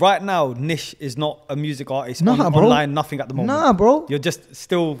 So right now, Nish is not a music artist online, nothing at the moment. Nah, bro. You're just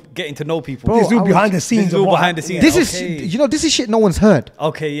still getting to know people. Bro, this is all behind the scenes. This is all behind the scenes. This is, you know, this is shit no one's heard.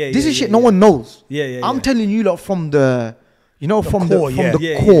 Okay, yeah, This is shit no one knows. Yeah. I'm telling you lot from the... You know, from the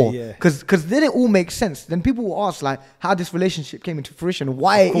core. Because then it all makes sense. Then people will ask, like, how this relationship came into fruition.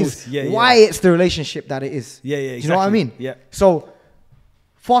 Why it's the relationship that it is. Yeah, exactly. You know what I mean? Yeah. So...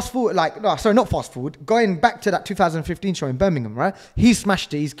 Fast forward, not fast forward. Going back to that 2015 show in Birmingham, right? He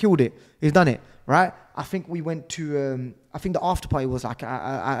smashed it. He's killed it. He's done it, right? I think we went to. I think the after party was like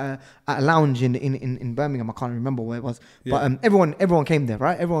at a lounge in Birmingham. I can't remember where it was, but everyone came there,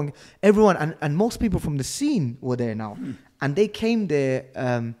 right? Everyone, and most people from the scene were there now, and they came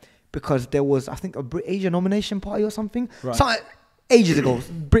there because there was, I think, a Brit Asian nomination party or something. Right. So ages ago,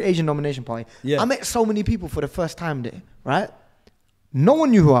 Brit Asian nomination party. Yeah. I met so many people for the first time there, right? No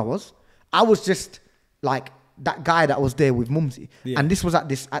one knew who I was. I was just like that guy that was there with Mumsy. Yeah. And this was at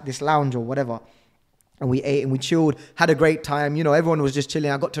this lounge or whatever. And we ate and we chilled, had a great time. You know, everyone was just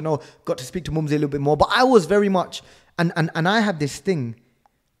chilling. I got to speak to Mumsy a little bit more. But I was very much, and I had this thing,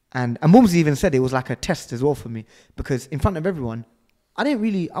 and Mumsy even said it was like a test as well for me. Because in front of everyone, I wasn't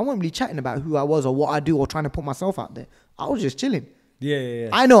really chatting about who I was or what I do or trying to put myself out there. I was just chilling.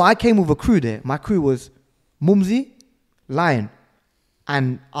 Yeah. I know, I came with a crew there. My crew was Mumsy, Lion.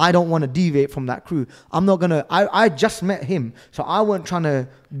 And I don't want to deviate from that crew. I'm not going to... I just met him. So I wasn't trying to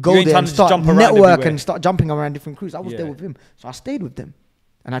go there and start network and start jumping around different crews. I was there with him. So I stayed with them.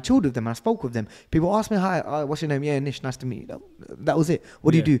 And I chilled with them. And I spoke with them. People asked me, hi, what's your name? Yeah, Nish, nice to meet you. That was it.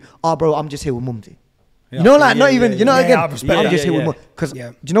 What do you do? Oh, bro, I'm just here with Mumsy. Yeah. You know, like, not even... You know, again, I'm just here with Mumsy. Because do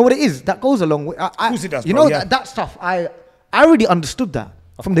you know what it is? That goes a long way. Of course it does, you know, that stuff, I already understood that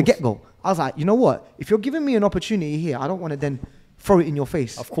from the get-go. I was like, you know what? If you're giving me an opportunity here, I don't want to then... throw it in your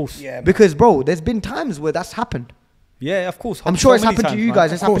face. Of course. Yeah. Because, bro, there's been times where that's happened. Yeah, of course. I'm sure it's happened to you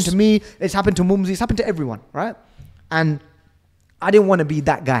guys. It's happened to me. It's happened to Mumsy. It's happened to everyone, right? And I didn't want to be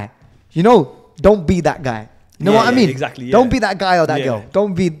that guy. You know, don't be that guy. You know what I mean? Exactly. Yeah. Don't be that guy or that girl.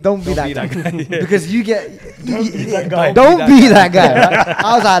 Don't be that guy. Because you get don't be that guy. Right?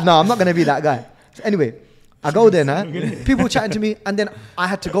 I was like, no, I'm not gonna be that guy. So anyway, I go there now. People chatting to me, and then I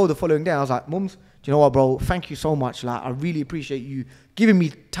had to go the following day. I was like, Mums, do you know what, bro? Thank you so much. Like, I really appreciate you giving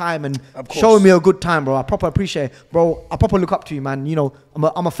me time and showing me a good time, bro. I proper appreciate it. Bro, I proper look up to you, man. You know,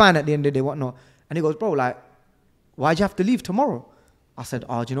 I'm a fan at the end of the day, whatnot. And he goes, bro, like, why'd you have to leave tomorrow? I said,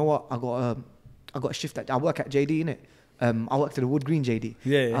 oh, do you know what? I got a shift I work at JD, innit? I work at the Wood Green JD.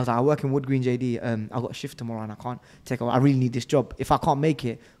 Yeah. I was like, I work in Wood Green JD. I got a shift tomorrow and I can't take over. I really need this job. If I can't make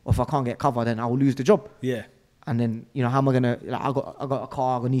it or if I can't get cover, then I will lose the job. Yeah. And then, you know, how am I gonna? Like, I got a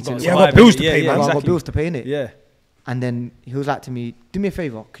car. I need to. I got bills to pay, man. I got bills to pay, innit? Yeah. And then he was like to me, do me a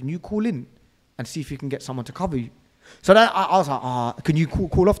favor, can you call in and see if you can get someone to cover you? So then I was like, can you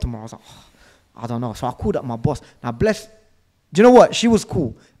call off tomorrow? I was like, I don't know. So I called up my boss. Now, bless. Do you know what? She was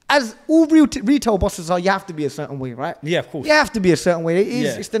cool. As all retail bosses are, you have to be a certain way, right? Yeah, of course. You have to be a certain way.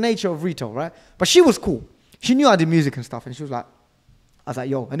 It's the nature of retail, right? But she was cool. She knew I did music and stuff. And she was like, I was like,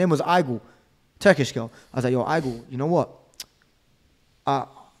 yo, her name was Aigul, Turkish girl. I was like, yo, Aigul, you know what?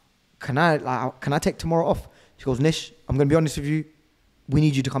 Can I take tomorrow off? She goes, Nish, I'm going to be honest with you. We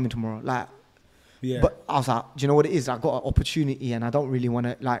need you to come in tomorrow. Like, yeah. But I was like, do you know what it is? I got an opportunity and I don't really want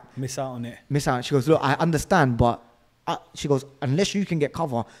to like miss out on it. She goes, look, I understand, but she goes, unless you can get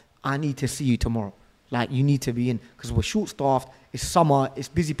cover, I need to see you tomorrow. Like, you need to be in because we're short-staffed. It's summer. It's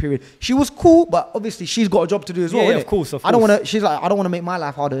busy period. She was cool, but obviously she's got a job to do as well. Yeah, of course. I don't want to. She's like, I don't want to make my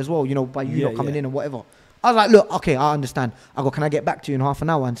life harder as well. You know, by you not coming in and whatever. I was like, look, okay, I understand. I go, can I get back to you in half an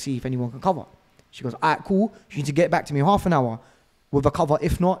hour and see if anyone can cover? She goes, all right, cool. You need to get back to me in half an hour with a cover.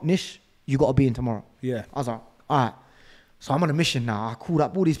 If not, Nish, you got to be in tomorrow. Yeah. I was like, all right. So I'm on a mission now. I called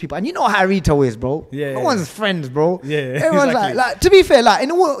up all these people. And you know how retail is, bro. Yeah. No one's friends, bro. Yeah. Everyone's exactly. like, to be fair, like,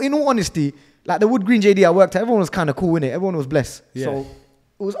 in all honesty, like the Wood Green JD I worked at, everyone was kind of cool, innit? Everyone was blessed. Yeah. So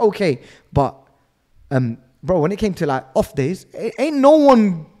it was okay. But, bro, when it came to like off days, ain't no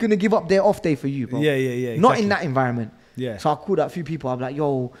one going to give up their off day for you, bro. Yeah. Exactly. Not in that environment. Yeah. So I called up a few people. I'm like,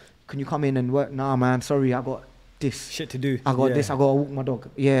 yo, can you come in and work? Nah, man, sorry, I got this. Shit to do. I got this, I got to walk my dog.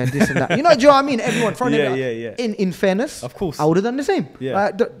 Yeah, this and that. You know, do you know what I mean? Everyone throwing it. In fairness, of course, I would have done the same.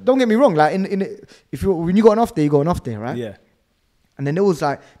 Yeah. Don't get me wrong. Like, when you got an off day, you got an off day, right? Yeah. And then there's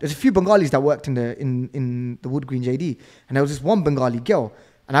a few Bengalis that worked in the Wood Green JD, and there was this one Bengali girl,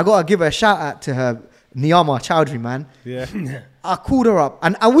 and I gotta give her a shout out to her, Niyama Chowdhury, man. Yeah. I called her up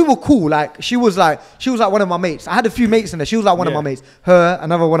and we were cool. Like, she was like one of my mates. I had a few mates in there. She was like one of my mates. Her,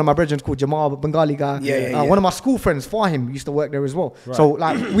 another one of my brethren called Jamal, a Bengali guy. One of my school friends, Fahim, used to work there as well. Right. So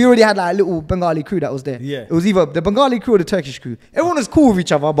like, we already had like a little Bengali crew that was there. Yeah. It was either the Bengali crew or the Turkish crew. Everyone was cool with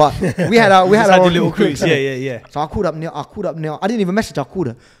each other, but we had our own little crews. Yeah. So I called up Neil. I didn't even message her. I called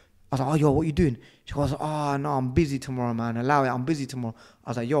her. I was like, oh, yo, what you doing? She goes, oh, no, I'm busy tomorrow, man. Allow it. I'm busy tomorrow. I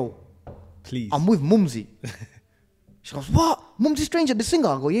was like, yo, please. I'm with Mumsy. She goes, what? Mumsy Stranger, the singer?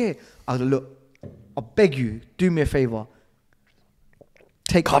 I go, yeah. I go, look, I beg you, do me a favor.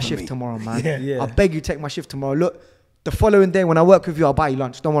 Take my shift tomorrow, man. Yeah. I beg you, take my shift tomorrow. Look, the following day when I work with you, I'll buy you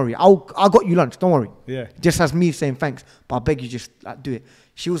lunch. Don't worry. I got you lunch. Don't worry. Yeah. Just as me saying thanks. But I beg you, just like, do it.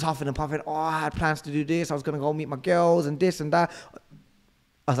 She was huffing and puffing. Oh, I had plans to do this. I was going to go meet my girls and this and that.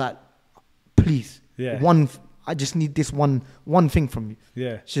 I was like, please. Yeah. I just need this one thing from you.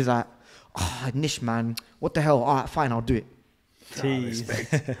 Yeah. She's like, oh, Nish, man, what the hell? All right, fine, I'll do it. Jeez.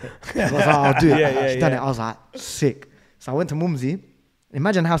 I was like, I'll do it. She's done it. I was like, sick. So I went to Mumsy.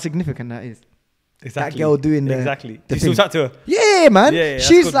 Imagine how significant that is. Exactly. That girl doing the Exactly. The you still chat to her? Yeah, man. Yeah,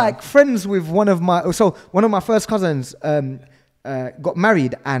 she's good, like man. friends with one of my first cousins got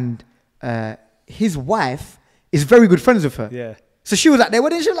married, and his wife is very good friends with her. Yeah. So she was like, there,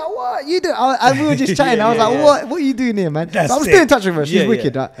 she was like, what you doing? And we were just chatting. I was like, what are you doing here, man? So I'm still in touch with her. She's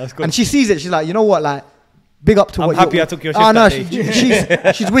wicked. That's good. And she sees it. She's like, you know what? Like, big up to I'm what happy I took your shift that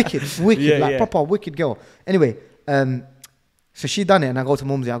day. she's wicked. Wicked, proper wicked girl. Anyway, so she done it, and I go to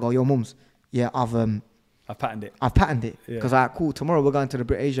Mumsy. I go, yo, Mums, I've patterned it. I've patterned it. Because cool, tomorrow we're going to the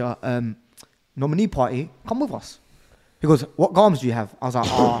Brit-Asia nominee party. Come with us. He goes, what garms do you have? I was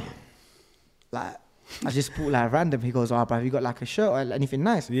like, like, I just put like random. He goes, oh, bro, have you got like a shirt or anything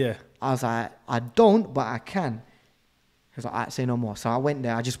nice? Yeah. I was like, I don't, but I can. He was like, all right, say no more. So I went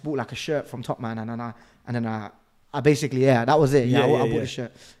there. I just bought like a shirt from Top Man, and then I basically, that was it. I bought the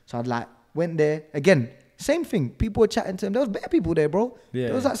shirt. So I like went there again. Same thing. People were chatting to him. There was better people there, bro. Yeah.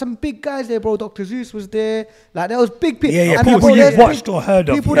 There was like some big guys there, bro. Dr. Zeus was there. Like there was big people. Yeah. People you've watched or heard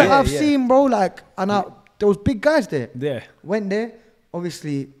of. People that I've seen, bro. Like, there was big guys there. Yeah. Went there.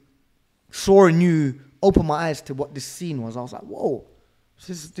 Obviously, opened my eyes to what this scene was. I was like, whoa,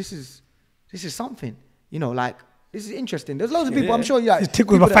 this is this is something. You know, like, this is interesting. There's loads of people, I'm sure, like, it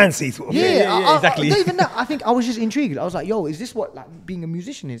tickles my fancy. Sort of. Exactly. Not even that. I think I was just intrigued. I was like, yo, is this what like being a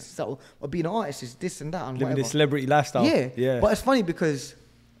musician is? So, or being an artist is this and that and living this celebrity lifestyle. Yeah. But it's funny because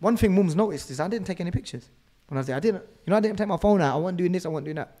one thing Mum's noticed is I didn't take any pictures. When I was there, I didn't take my phone out. I wasn't doing this, I wasn't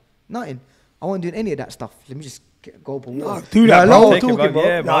doing that. Nothing. I wasn't doing any of that stuff. Let me just go up and walk. Do that, bro. Talking, bro.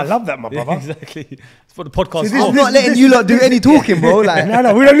 Yeah, no, I love that, my brother. Exactly. It's for the podcast. So I'm not letting you lot do any talking, bro. Like,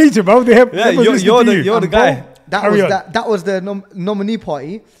 no, we don't need to, bro. You're the guy. That was the nominee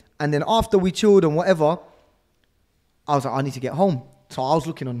party, and then after we chilled and whatever, I was like, I need to get home. So I was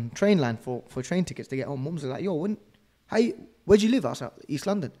looking on train line for train tickets to get home. Mum's like, yo, where'd you live? I was like, East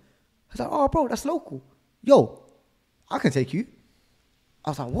London. I was like, oh, bro, that's local. Yo, I can take you. I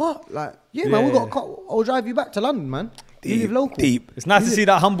was like, what? Like, man, we got a car. I'll drive you back to London, man. You live local. Deep. It's nice to see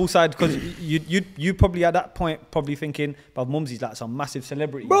that humble side because you probably at that point probably thinking, but Mumsy's like some massive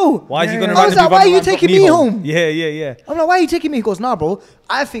celebrity. Bro, why is he going to I was like, why are you taking me home? Yeah. I'm like, why are you taking me? He goes, nah, bro.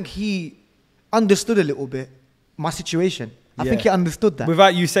 I think he understood a little bit my situation. I think he understood that.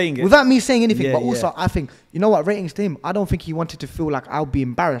 Without you saying it. Without me saying anything. But also, I think, you know what, ratings to him, I don't think he wanted to feel like I'll be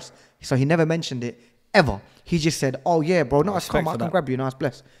embarrassed. So he never mentioned it, ever. He just said, oh, yeah, bro, no, it's cool. I can grab you. No, it's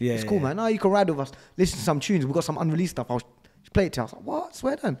blessed. It's cool, man. No, you can ride with us. Listen to some tunes. We've got some unreleased stuff. I'll play it to you. I was like, what?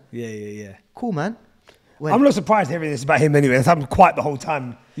 Swear down. Yeah. Cool, man. I'm not surprised hearing this about him anyway. It's happened quite the whole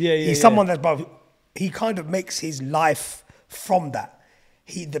time. He's someone that, bro, he kind of makes his life from that.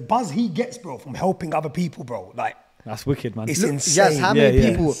 The buzz he gets, bro, from helping other people, bro, like, that's wicked, man. It's insane. Yes,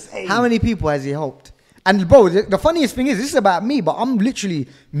 how many people has he helped? And bro, the funniest thing is, this is about me, but I'm literally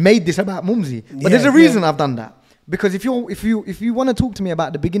made this about Mumsy. But there's a reason I've done that. Because if you want to talk to me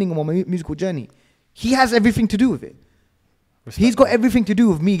about the beginning of my musical journey, he has everything to do with it. He's got everything to do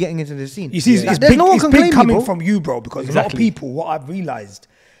with me getting into the scene. You see, it's big coming from you, bro, because a lot of people, what I've realized,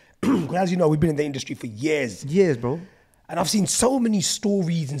 as you know, we've been in the industry for years. Years, bro. And I've seen so many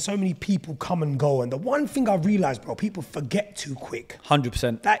stories and so many people come and go. And the one thing I realized, bro, people forget too quick.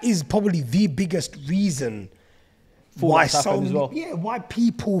 100%. That is probably the biggest reason why why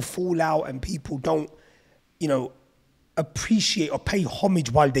people fall out and people don't, appreciate or pay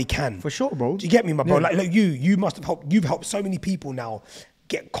homage while they can. For sure, bro. Do you get me, my bro? Like you must have helped. You've helped so many people now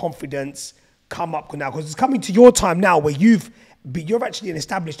get confidence, come up now, because it's coming to your time now where you're actually an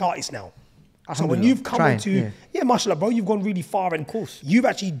established artist now. So when you've come into, mashallah, bro, you've gone really far, and of course you've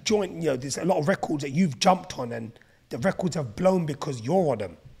actually joined, there's a lot of records that you've jumped on, and the records have blown because you're on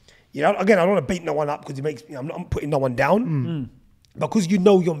them. Again, I don't want to beat no one up because it makes, I'm not putting no one down, because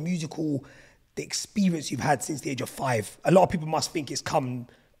your musical, the experience you've had since the age of 5. A lot of people must think it's come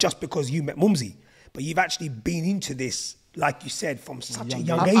just because you met Mumsy, but you've actually been into this, like you said, from such a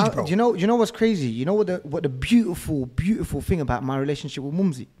young age, bro. You know what's crazy? You know what the beautiful, beautiful thing about my relationship with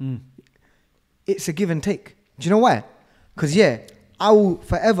Mumsy? It's a give and take. Do you know why? Because I will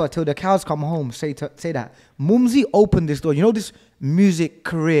forever till the cows come home say that Mumsy opened this door. You know, this music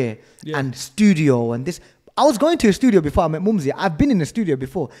career and studio and this. I was going to a studio before I met Mumsy. I've been in a studio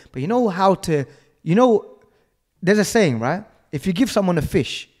before, but there's a saying, right? If you give someone a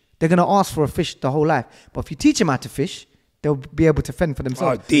fish, they're gonna ask for a fish the whole life. But if you teach them how to fish, they'll be able to fend for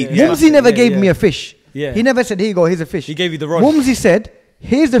themselves. Mumsy never gave me a fish. He never said, "Here you go, here's a fish." He gave you the rod. Mumsy said,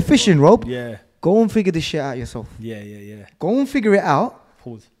 "Here's the fishing rope. Go and figure this shit out yourself. Go and figure it out.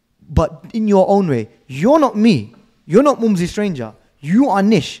 Pause. But in your own way. You're not me. You're not Mumsy Stranger. You are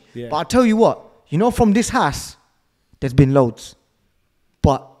Nish. But I'll tell you what. From this house, there's been loads.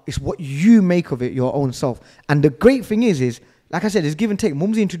 But it's what you make of it your own self. And the great thing is like I said, it's give and take.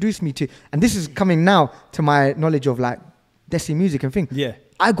 Mumsy introduced me to, and this is coming now to my knowledge of like Desi music and thing.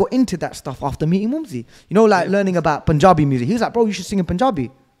 I got into that stuff after meeting Mumsy. Learning about Punjabi music. He was like, bro, you should sing in Punjabi.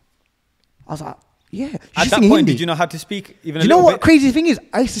 I was like, At that point, did you know how to speak even a little bit? You know what crazy thing is?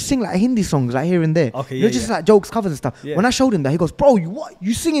 I used to sing like Hindi songs like here and there. Okay, just like jokes, covers and stuff. When I showed him that, he goes, bro,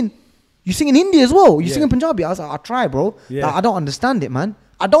 you singing Hindi as well? You singing Punjabi? I was like, I'll try, bro. Like, I don't understand it, man.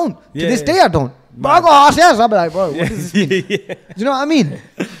 I don't. To this day, I don't. But I go ask yes. I'll be like, bro, what does this mean? Do you know what I mean?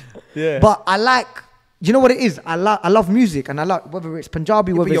 But I like, you know what it is? I love music, and I like whether it's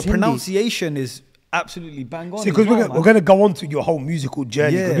Punjabi, whether it's your Hindi. pronunciation is absolutely bang on. Because we're going to go on to your whole musical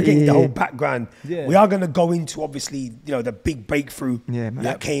journey. We're getting the whole background. We are going to go into, obviously, the big breakthrough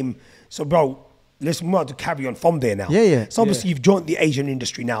that came. So, bro, let's move on to carry on from there now. So, obviously, you've joined the Asian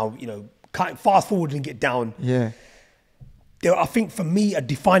industry now, fast forward and get down. I think for me, a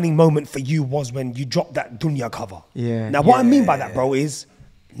defining moment for you was when you dropped that Dunya cover. Now, what I mean by that, bro, is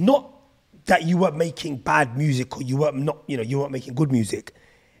not that you weren't making bad music or you weren't making good music.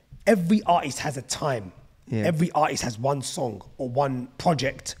 Every artist has a time every artist has one song or one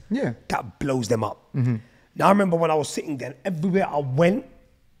project that blows them up. Mm-hmm. Now I remember when I was sitting there, everywhere I went,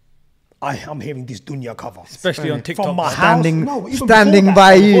 I'm hearing this Dunya cover, especially on TikTok. From my standing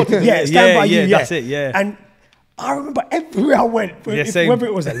by you. Stand by you. That's it. Yeah. And I remember everywhere I went, whether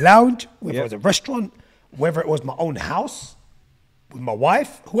it was a lounge, whether it was a restaurant, whether it was my own house with my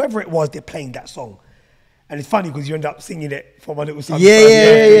wife, whoever it was, they're playing that song. And it's funny because you end up singing it for my little son.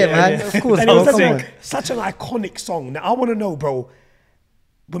 Yeah, man. Of course. And it was such an iconic song. Now I want to know, bro,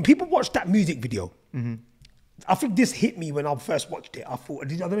 when people watch that music video, I think this hit me when I first watched it. I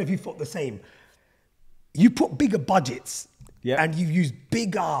don't know if you thought the same. You put bigger budgets and you use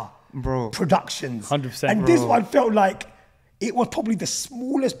bigger productions. 100%. And this one felt like it was probably the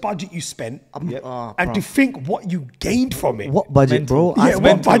smallest budget you spent. And to think what you gained from it. What budget, bro? I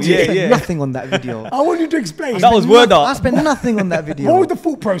spent nothing on that video. I want you to explain. That was word up. I spent nothing on that video. What was the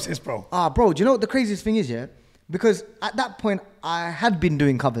thought process, bro? Bro, do you know what the craziest thing is, yeah? Because at that point, I had been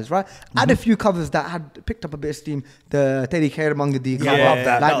doing covers, right? I had a few covers that had picked up a bit of steam. The Teddy Khair Mangadi cover. I love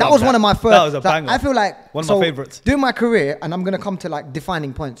that. Like, that was one of my first. That was a banger. I feel like one of my favorites. During my career, and I'm going to come to like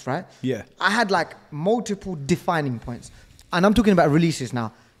defining points, right? Yeah. I had like multiple defining points. And I'm talking about releases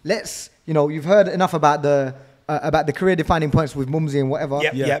now. You've heard enough about the career defining points with Mumsy and whatever.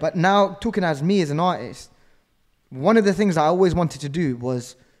 Yeah. But now, talking as me as an artist, one of the things I always wanted to do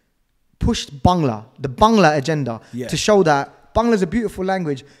was push the Bangla agenda to show that Bangla is a beautiful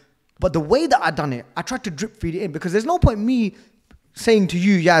language. But the way that I done it, I tried to drip feed it in, because there's no point me saying to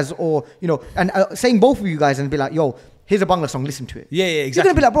you, Yazz, or, and saying both of you guys and be like, yo, here's a Bangla song, listen to it. Yeah, exactly. You're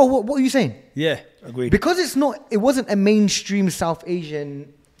going to be like, bro, what are you saying? Yeah, agreed. Because it wasn't a mainstream South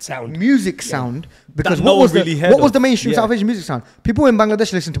Asian music sound. Because that what was the mainstream Yeah. South Asian music sound? People in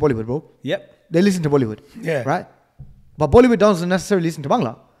Bangladesh listen to Bollywood, bro. Yep. They listen to Bollywood. Yeah. Right? But Bollywood doesn't necessarily listen to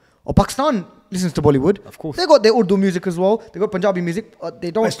Bangla. Or Pakistan listens to Bollywood. Of course. They got their Urdu music as well. They got Punjabi music. They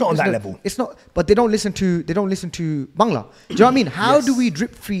don't. But it's not on that level. It's not. But they don't listen to. They don't listen to Bangla. Do you know what I mean? How do we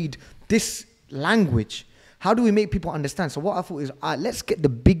drip feed this language? How do we make people understand? So what I thought is, let's get the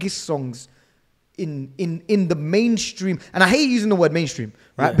biggest songs in the mainstream. And I hate using the word mainstream,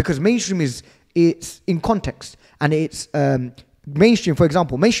 right? Because mainstream it's in context, and it's mainstream. For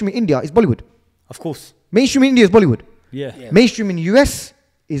example, mainstream in India is Bollywood. Of course. Mainstream in India is Bollywood. Yeah. Mainstream in the US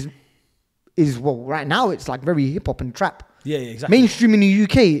is right now it's like very hip hop and trap. Yeah, exactly. Mainstream in the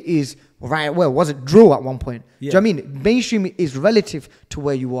UK is was it drill at one point? Yeah. Do you know what I mean? Mainstream is relative to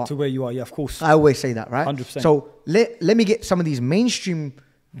where you are. Yeah, of course. I always say that, right? 100%. So let me get some of these mainstream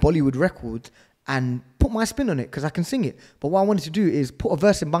Bollywood records and put my spin on it, because I can sing it. But what I wanted to do is put a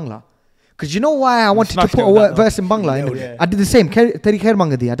verse in Bangla. Because you know why I wanted to put a verse in Bangla? I did the same. Teddy Khair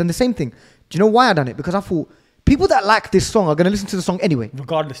Mangadi. I done the same thing. Do you know why I done it? Because I thought people that like this song are going to listen to the song anyway.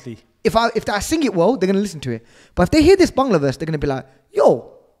 Regardlessly. If I sing it well, they're going to listen to it. But if they hear this Bangla verse, they're going to be like,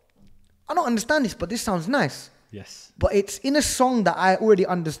 yo, I don't understand this, but this sounds nice. Yes. But it's in a song that I already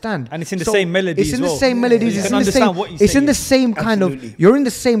understand. And it's in the same melody It's in the same melodies. You can understand what you're saying. It's in the same kind of... You're in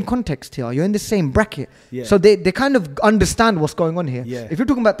the same context here. You're in the same bracket. Yeah. So they kind of understand what's going on here. Yeah. If you're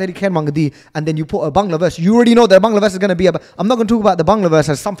talking about Teddy Khair Mangadi and then you put a Bangla verse, you already know that a Bangla verse is going to be about... I'm not going to talk about the Bangla verse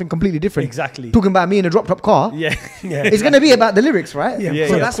as something completely different. Exactly. Talking about me in a drop-top car. Yeah. It's going to be about the lyrics, right? Yeah.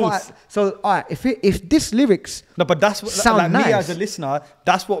 So that's why... So, all right, if this lyrics... No, but that's what... Sound like nice. Me as a listener,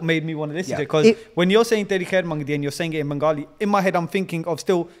 that's what made me want to listen to it. Because when you're saying Teddy Khair Mangadi and you're saying it in Bengali, in my head I'm thinking of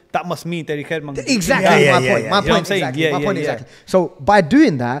still, that must mean Teddy Khair Mangadi. Exactly my point exactly. So by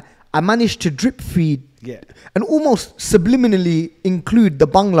doing that, I managed to drip feed and almost subliminally include the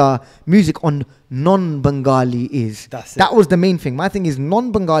Bangla music on non-Bengali is. That was the main thing. My thing is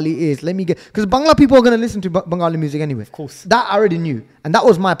non-Bengali is, because Bangla people are going to listen to Bengali music anyway. Of course. That I already knew. And that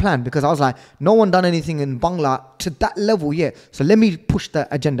was my plan, because I was like, no one done anything in Bangla to that level yet. So let me push the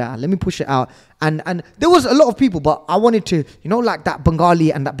agenda out. Let me push it out. And there was a lot of people, but I wanted to, like that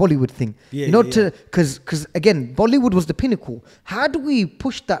Bengali and that Bollywood thing. Because again, Bollywood was the pinnacle. How do we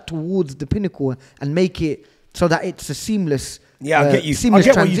push that towards the pinnacle and make it so that it's a seamless... I get you. Seamless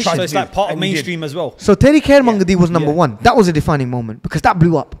transition. So it's like part of mainstream as well. So Teddy Khair Mangadi was number one. That was a defining moment, because that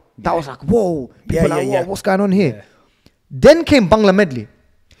blew up. That was like, whoa. People like, whoa, what's going on here? Then came Bangla Medley.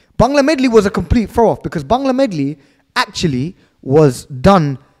 Bangla Medley was a complete throw-off, because Bangla Medley actually was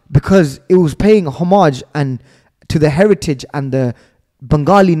done because it was paying homage to the heritage and the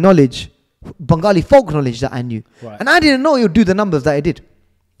Bengali knowledge, Bengali folk knowledge that I knew. Right. And I didn't know it would do the numbers that it did.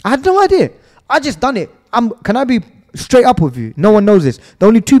 I had no idea. I just done it. Can I be straight up with you? No one knows this. The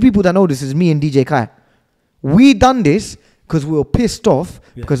only two people that know this is me and DJ Kai. We done this because we were pissed off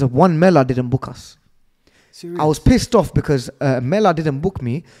because of one Mela didn't book us. Serious? I was pissed off because Mela didn't book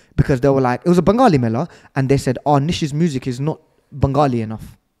me because they were like, it was a Bengali Mela, and they said, oh, Nish's music is not Bengali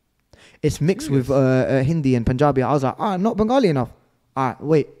enough. It's mixed with Hindi and Punjabi. I was like, not Bengali enough.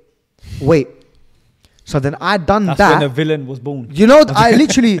 Wait. So then I done That's that. when a villain was born. You know, I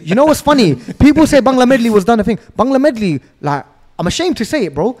literally, you know what's funny? People say Bangla Medley was done a thing. Bangla Medley, like, I'm ashamed to say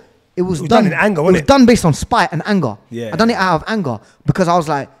it, bro. It was done in anger, wasn't it? It was done based on spite and anger. Yeah. I done it out of anger because I was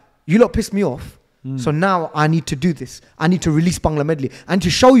like, you lot pissed me off. So now I need to do this. I need to release Bangla Medley and to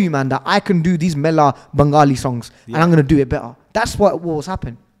show you, man, that I can do these Mela Bengali songs and I'm going to do it better. That's what was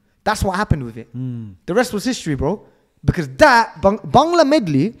happened. That's what happened with it. The rest was history, bro. Because that Bangla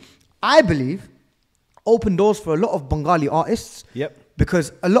Medley, I believe, opened doors for a lot of Bengali artists. Yep.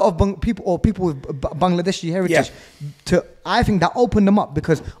 Because a lot of people with Bangladeshi heritage, I think that opened them up.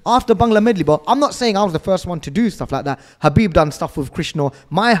 Because after Bangla Medley, but I'm not saying I was the first one to do stuff like that. Habib done stuff with Krishna.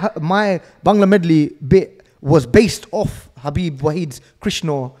 My Bangla Medley bit was based off Habib Wahid's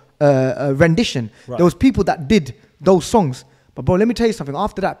Krishna rendition. Right. There was people that did those songs. But bro, let me tell you something.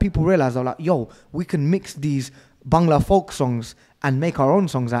 After that, people realized, they're like, yo, we can mix these Bangla folk songs and make our own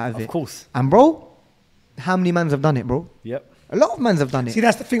songs out of it. Of course. And bro, how many mans have done it, bro? Yep. A lot of mans have done it. See,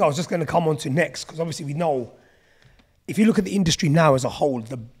 that's the thing I was just going to come on to next, because obviously we know, if you look at the industry now as a whole,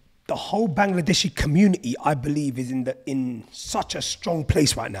 the whole Bangladeshi community, I believe, is in such a strong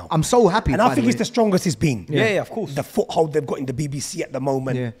place right now. I'm so happy. And I think it's the strongest it's been. Yeah, of course. The foothold they've got in the BBC at the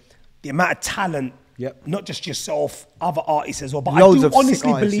moment, the amount of talent, not just yourself, other artists as well. But Loads I do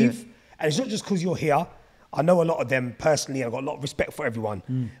honestly artists, believe, and it's not just because you're here, I know a lot of them personally, and I've got a lot of respect for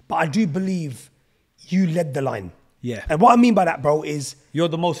everyone, but I do believe you led the line. Yeah. And what I mean by that, bro, is you're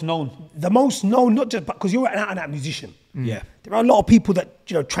the most known. The most known, not just because you're an out-and-out musician. Yeah. There are a lot of people that,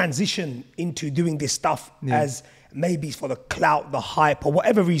 you know, transition into doing this stuff as maybe it's for the clout, the hype, or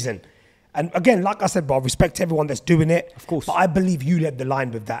whatever reason. And again, like I said, bro, I respect everyone that's doing it. Of course. But I believe you led the line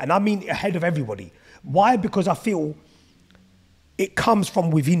with that. And I mean ahead of everybody. Why? Because I feel it comes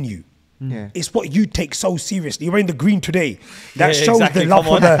from within you. Yeah. It's what you take so seriously. You're wearing the green today. That shows exactly. the love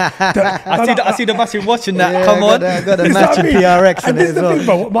for the I see the massive watching that. Yeah, Come on. Got a matching PRX and in it this is as the well. thing,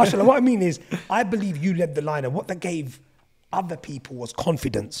 bro. Marshall, what I mean is, I believe you led the line, and what that gave other people was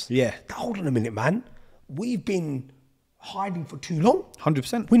confidence. Yeah. Hold on a minute, man. We've been hiding for too long.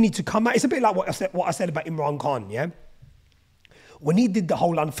 100%. We need to come out. It's a bit like what I said about Imran Khan, yeah? When he did the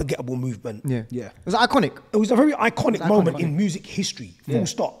whole Unforgettable movement. Yeah. It was iconic. It was a very iconic moment in music history, full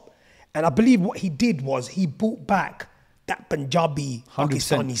stop. And I believe what he did was he brought back that Punjabi,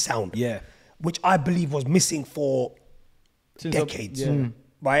 Pakistani sound. Yeah. Which I believe was missing for decades.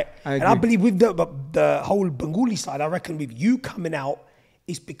 Right? And I believe with the whole Bengali side, I reckon with you coming out,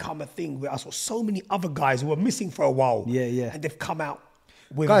 it's become a thing where I saw so many other guys who were missing for a while. Yeah. And they've come out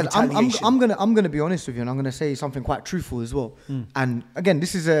with Guys, retaliation. I'm gonna be honest with you, and I'm gonna say something quite truthful as well. And again,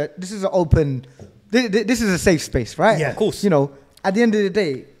 this is an open, this is a safe space, right? Yeah. Of course. You know, at the end of the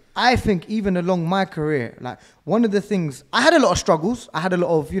day, I think even along my career, like one of the things, I had a lot of struggles. I had a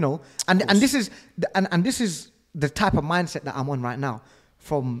lot of, you know, and this is the type of mindset that I'm on right now.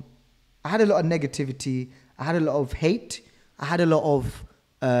 I had a lot of negativity. I had a lot of hate. I had a lot of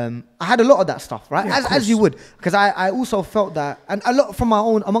that stuff, right? Yeah, as you would, because I also felt that, and a lot from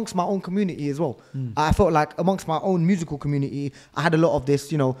amongst my own community as well. I felt like amongst my own musical community, I had a lot of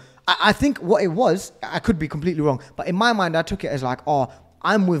this, you know. I think what it was, I could be completely wrong, but in my mind, I took it as like,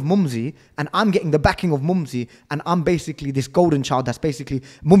 I'm with Mumsy and I'm getting the backing of Mumsy and I'm basically this golden child that's basically,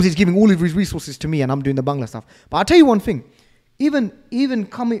 Mumsy's giving all of his resources to me and I'm doing the Bangla stuff. But I'll tell you one thing, even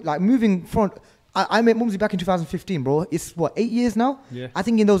coming, like moving front, I met Mumsy back in 2015, bro. It's what, 8 years now? Yeah. I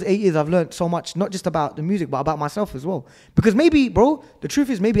think in those 8 years I've learned so much, not just about the music, but about myself as well. Because maybe, bro, the truth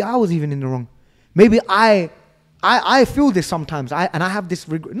is maybe I was even in the wrong. Maybe I feel this sometimes. And I have this,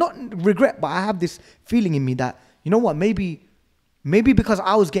 not regret, but I have this feeling in me that, you know what, maybe because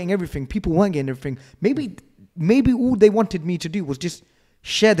I was getting everything, people weren't getting everything. Maybe all they wanted me to do was just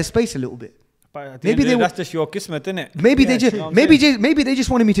share the space a little bit. Maybe that's just your kismet, innit? Maybe they just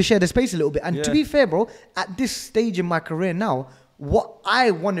wanted me to share the space a little bit. And to be fair, bro, at this stage in my career now, what I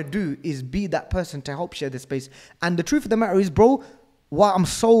want to do is be that person to help share the space. And the truth of the matter is, bro, why I'm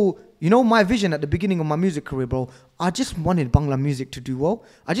so, you know, my vision at the beginning of my music career, bro, I just wanted Bangla music to do well.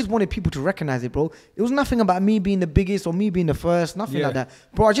 I just wanted people to recognize it, bro. It was nothing about me being the biggest or me being the first, nothing like that.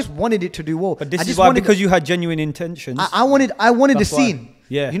 Bro, I just wanted it to do well. But this is why, because you had genuine intentions. I wanted the scene.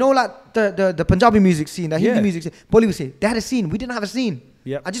 Yeah. You know, like the Punjabi music scene, the Hindi music scene, Bollywood scene. They had a scene. We didn't have a scene.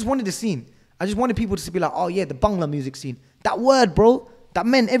 Yeah. I just wanted the scene. I just wanted people to be like, oh yeah, the Bangla music scene. That word, bro, that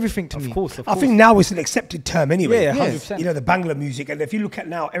meant everything to me. Of course. I think now it's an accepted term anyway. Yeah, 100%. You know, the Bangla music. And if you look at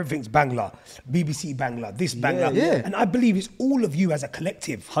now, everything's Bangla. BBC Bangla, this Bangla. Yeah. And I believe it's all of you as a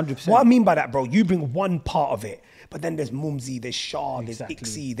collective. 100%. What I mean by that, bro, you bring one part of it. But then there's Mumsy, there's Shah, there's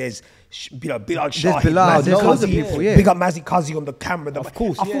Ixi, there's Bilal Shah. Bilal, there's loads of people, yeah. Big up Mazzy Kazi on the camera. Of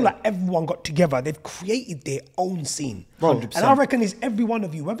course, I feel like everyone got together. They've created their own scene. 100%. And I reckon it's every one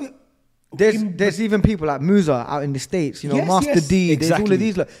of you. Whether There's even people like Musa out in the States, you know, Yes, Master yes, D. exactly.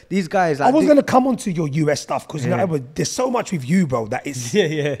 There's all of these guys. Like, I was gonna come onto your US stuff because you know there's so much with you, bro. That it's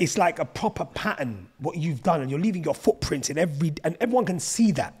it's like a proper pattern what you've done, and you're leaving your footprints in and everyone can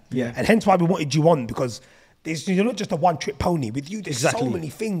see that. Yeah. And hence why we wanted you on, because you're not just a one-trick pony. With you, there's so many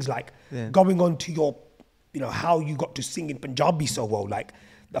things like going on to your, you know, how you got to sing in Punjabi so well. Like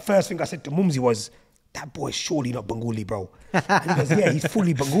the first thing I said to Mumsy was, that boy's surely not Bengali, bro. And he goes, yeah, he's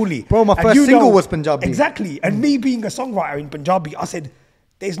fully Bengali. Bro, my first single was Punjabi. Exactly. And me being a songwriter in Punjabi, I said,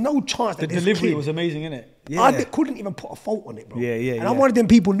 there's no chance that The delivery was amazing, innit? I couldn't even put a fault on it, bro. Yeah. And I'm one of them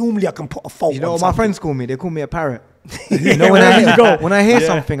people, normally I can put a fault on you know what something. my friends call me? They call me a parrot. You know, when I hear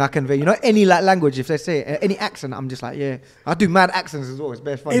something, I convey. You know, any like language, if they say it, any accent, I'm just like, yeah. I do mad accents as well. It's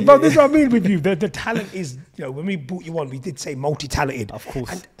best funny. Hey, bro, this is what I mean with you. The talent is, you know, when we brought you on, we did say multi-talented. Of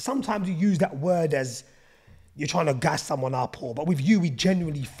course. And sometimes you use that word as you're trying to gas someone up, but with you, we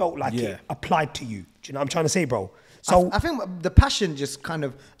genuinely felt like it applied to you. Do you know what I'm trying to say, bro? So I think the passion just kind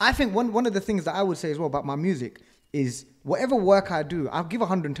of, I think one of the things that I would say as well about my music is whatever work I do, I'll give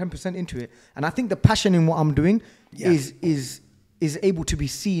 110% into it. And I think the passion in what I'm doing is able to be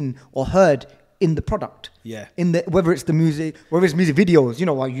seen or heard in the product. Yeah. Whether it's music videos, you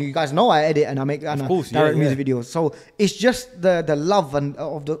know, you guys know I edit and I make direct music videos. So it's just the love and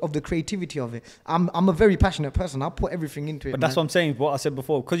of the creativity of it. I'm a very passionate person. I'll put everything into it. But that's what I'm saying. What I said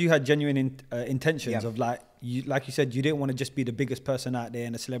before, because you had genuine intentions of like you said, you didn't want to just be the biggest person out there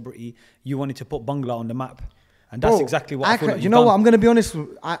and a celebrity. You wanted to put Bangla on the map, and that's exactly what I feel like you know what? I'm going to be honest.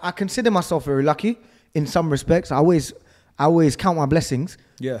 I consider myself very lucky in some respects. I always count my blessings.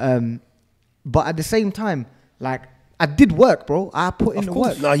 Yeah. But at the same time, like, I did work, bro. I put in the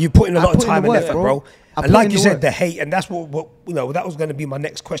work. No, you put in a lot of time and effort, bro. And like you said, the hate, and that's what you know, that was going to be my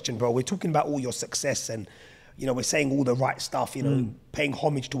next question, bro. We're talking about all your success and, you know, we're saying all the right stuff, you know, paying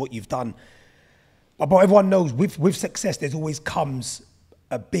homage to what you've done. But bro, everyone knows with success, there's always comes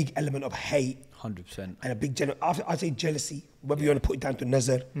a big element of hate. 100%. And a big, I say jealousy, whether you want to put it down to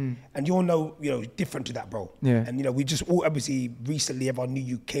nazar. And you all know, you know, different to that, bro. Yeah. And, you know, we just all, obviously, recently, everyone knew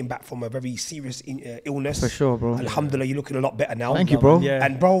you came back from a very serious illness. For sure, bro. Alhamdulillah, you're looking a lot better now. Thank you, bro. Yeah.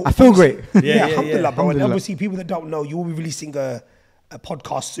 And, bro, I feel great. Yeah, alhamdulillah, bro. And obviously, people that don't know, you will be releasing a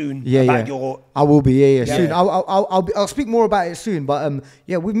podcast soon about your... I will be, soon. I'll speak more about it soon. But,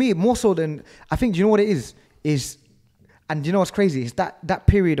 with me, more so than... I think, do you know what it is... And you know what's crazy? It's that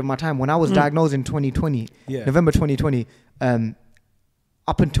period of my time when I was diagnosed in 2020, November 2020,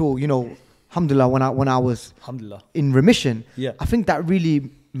 up until, you know, alhamdulillah, when I was in remission, I think that really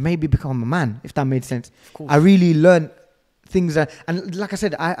made me become a man, if that made sense. I really learned things and like I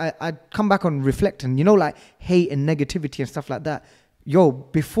said, I come back and reflect and, you know, like hate and negativity and stuff like that. Yo,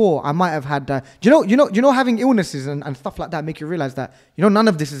 before I might have had that. You know, having illnesses and stuff like that make you realize that, you know, none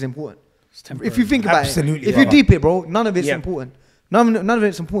of this is important. If you think about it, if you deep it, bro, none of it's important. None of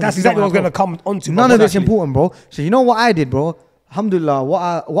it's important. That's exactly what I was going to come onto. None of it's important, bro. So you know what I did, bro? Alhamdulillah,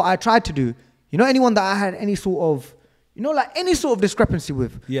 what I tried to do. You know, anyone that I had any sort of, you know, like any sort of discrepancy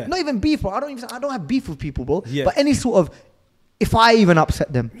with. Not even beef, bro. I don't have beef with people, bro. But any sort of, if I even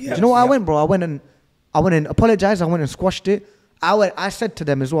upset them. Do you know what I went, bro? I went and apologized. I went and squashed it. I said to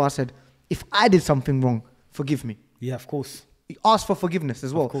them as well. I said, if I did something wrong, forgive me. Yeah, of course. Ask for forgiveness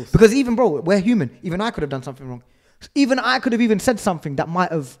as well. Because even, bro, we're human. Even I could have done something wrong. Even I could have even said something that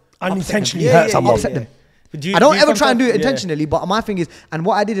might have unintentionally hurt someone. Upset them. I don't ever try and do it intentionally, but my thing is, and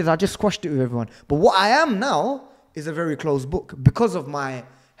what I did is I just squashed it with everyone. But what I am now is a very closed book because of my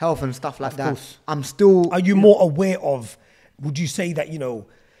health and stuff like that. I'm still... Are you more aware of, would you say that, you know,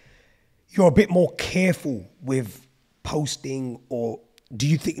 you're a bit more careful with posting, or... Do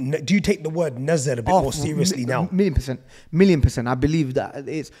you take the word nazar a bit more seriously now? Million percent. I believe that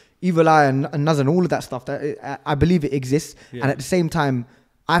it's evil eye and nazar and all of that stuff. That I believe it exists, and at the same time,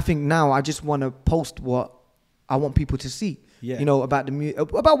 I think now I just want to post what I want people to see. You know, about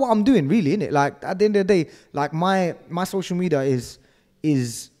about what I'm doing, really, innit? Like at the end of the day, like my social media is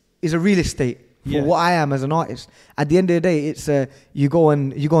a real estate. For what I am as an artist, at the end of the day, it's you go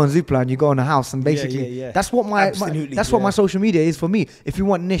on Zoopla and you go on a house, and basically that's what my social media is for me. If you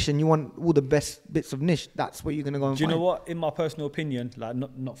want Nish and you want all the best bits of Nish, that's what you're gonna go and find. Do you know what? In my personal opinion, like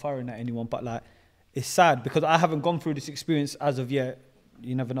not firing at anyone, but like it's sad because I haven't gone through this experience as of yet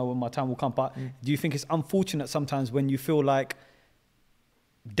you never know when my time will come. But do you think it's unfortunate sometimes when you feel like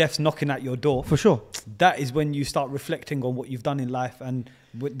death's knocking at your door? For sure. That is when you start reflecting on what you've done in life, and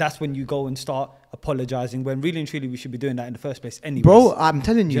that's when you go and start apologizing, when really and truly we should be doing that in the first place anyway. Bro, I'm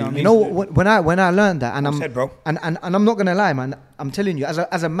telling you, when I learned that, and I'm not gonna lie, man, I'm telling you,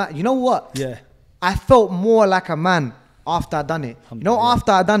 as a man, you know what? Yeah. I felt more like a man after I done it.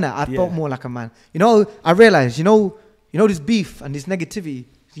 After I done it, I felt more like a man. I realized, this beef and this negativity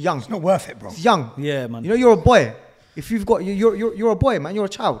is young. It's not worth it, bro. It's young. Yeah, man. You're a boy. If you've got you're a boy, man. You're a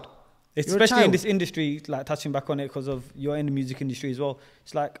child. Especially in this industry, like touching back on it, because of you're in the music industry as well.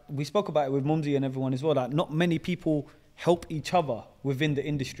 It's like we spoke about it with Mumsy and everyone as well. Like not many people help each other within the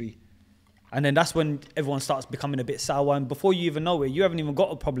industry, and then that's when everyone starts becoming a bit sour. And before you even know it, you haven't even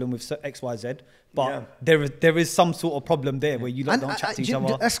got a problem with X, Y, Z, but there is some sort of problem there where you don't chat to each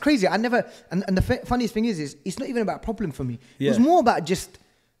other. That's crazy. I never. And the funniest thing is it's not even about a problem for me. It was more about just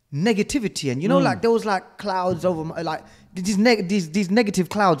negativity, and like there was like clouds over my, like these negative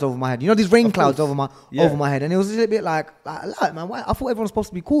clouds over my head, these rain clouds over my head, and it was a little bit like man, why? I thought everyone was supposed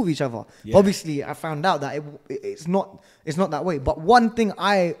to be cool with each other. But obviously I found out that it's not that way. But one thing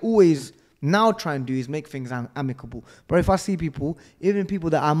I always now try and do is make things amicable. But if I see people, even people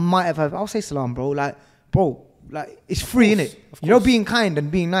that I might have, I'll say salam, bro. Like it's free, innit? Being kind and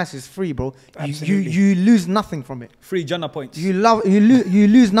being nice is free, bro. You lose nothing from it. Free Jannah points. You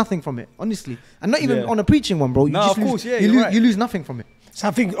lose nothing from it, honestly. And not even on a preaching one, bro. You lose nothing from it. So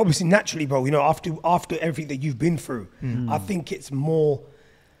I think obviously naturally, bro, after everything that you've been through, I think it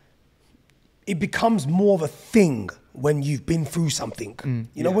becomes more of a thing when you've been through something.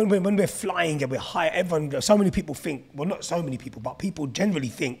 When we're flying and we're high, so many people think, well, not so many people, but people generally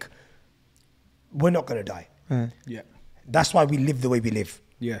think we're not going to die. Yeah. That's why we live the way we live.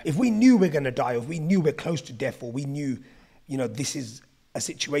 Yeah. If we knew we're going to die, or if we knew we're close to death, or we knew, this is a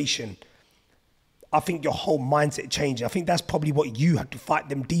situation, I think your whole mindset changed. I think that's probably what you had to fight,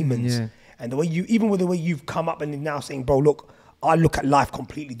 them demons. Yeah. And the way even with the way you've come up and now saying, bro, look, I look at life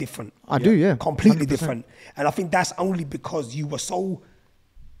completely different. I do, yeah. Completely 100%. Different. And I think that's only because you were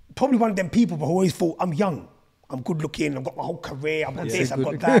probably one of them people who always thought, I'm young, I'm good looking, I've got my whole career, I've got this, I've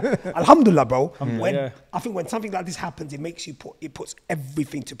got that. Alhamdulillah, bro. I think when something like this happens, it puts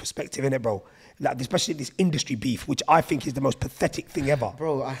everything to perspective, innit, bro? Like, especially this industry beef, which I think is the most pathetic thing ever.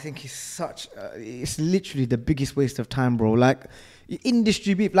 Bro, I think it's it's literally the biggest waste of time, bro. Like,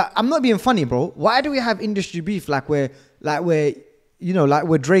 industry beef, like, I'm not being funny, bro. Why do we have industry beef like we're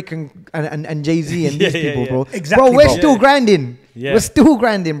Drake and Jay-Z and these people, bro. Exactly, bro. We're still grinding. Yeah. We're still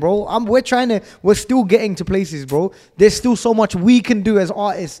grinding, bro. We're still getting to places, bro. There's still so much we can do as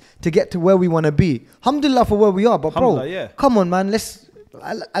artists to get to where we want to be. Alhamdulillah for where we are, but bro, come on, man. Let's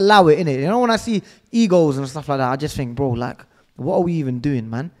allow it, innit? When I see egos and stuff like that, I just think, bro, like, what are we even doing,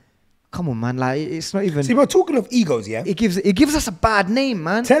 man? Come on, man. Like, it's not even. See, bro, talking of egos, yeah, it gives us a bad name,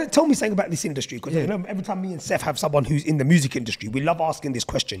 man. Tell me something about this industry, because every time me and Seff have someone who's in the music industry, we love asking this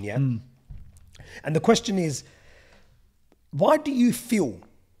question, yeah. And the question is, why do you feel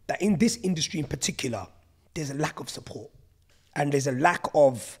that in this industry in particular, there's a lack of support and there's a lack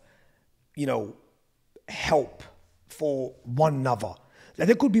of, help for one another? Like,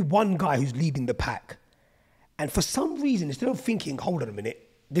 there could be one guy who's leading the pack, and for some reason, instead of thinking, hold on a minute,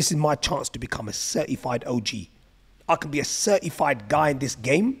 this is my chance to become a certified OG. I can be a certified guy in this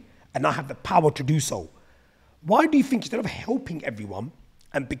game, and I have the power to do so. Why do you think instead of helping everyone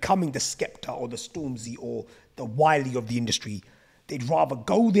and becoming the Skepta or the Stormzy or the Wiley of the industry, they'd rather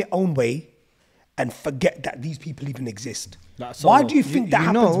go their own way and forget that these people even exist? Why do you think that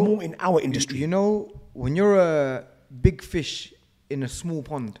happens more in our industry? When you're a big fish in a small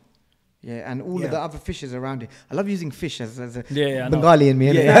pond, and all of the other fishes around it. I love using fish as a Bengali in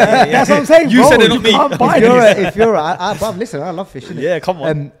me. That's what I'm saying. You said it, not me. Listen, I love fish. Innit? Yeah, come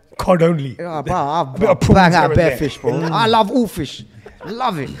on. Cod only. I bang out bare fish, bro. I love all fish.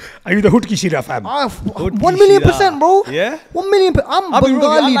 Love it. Are you the Hutki Shira fam? 1,000,000%, bro. Yeah? 1,000,000%. I'm Bengali.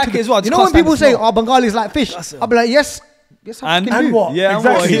 I like it as well. When people say, Bengali is like fish, I'll be like, yes. Yes, I fucking do. What? Yeah,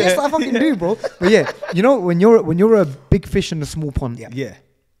 exactly. Yes, I fucking do, bro. But when you're a big fish in a small pond,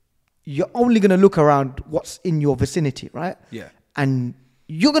 you're only gonna look around what's in your vicinity, right? Yeah. And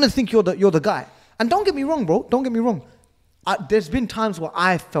you're gonna think you're the guy. And don't get me wrong, bro. Don't get me wrong. There's been times where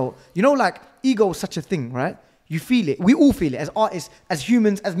I felt, like, ego is such a thing, right? You feel it. We all feel it as artists, as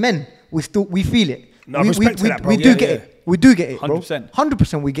humans, as men. We feel it. No, respect to that, bro. We do get it. We do get it, bro. 100%.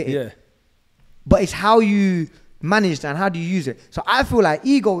 100% we get it. Yeah. But it's how you manage that and how do you use it. So I feel like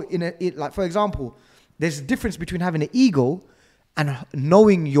ego like, for example, there's a difference between having an ego and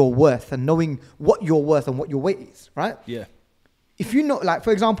knowing your worth and knowing what you're worth and what your weight is, right? Yeah. if you know, like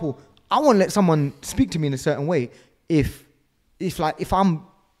for example, I won't let someone speak to me in a certain way if I'm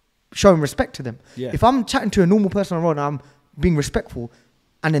showing respect to them. Yeah. If I'm chatting to a normal person on the road and I'm being respectful,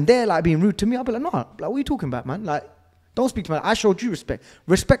 and then they're like being rude to me, I'll be like, no, like what are you talking about, man? Like, don't speak to me. I showed you respect.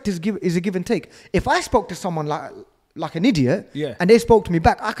 Respect is a give and take. If I spoke to someone like an idiot, and they spoke to me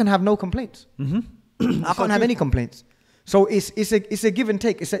back, I can have no complaints. I can't have any complaints. So it's a give and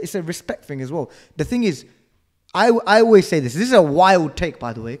take. It's a respect thing as well. The thing is, I always say this. This is a wild take,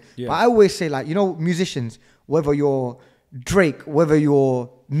 by the way. Yeah. But I always say, like, you know, musicians, whether you're Drake, whether you're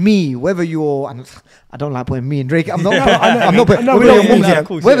me, whether you're, and I don't like putting me and Drake. I'm not.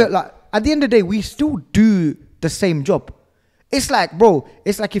 Whether like at the end of the day, we still do the same job. It's like, bro.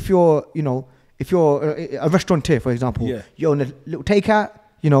 It's like if you're, you know, if you're a restaurateur, for example, you own a little takeout,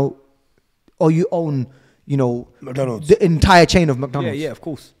 you know, or you own, you know, McDonald's, the entire chain of McDonald's. Yeah, of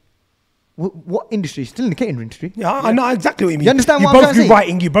course. What industry? Still in the catering industry. Yeah, I know exactly what you mean. You understand what I'm saying? You both do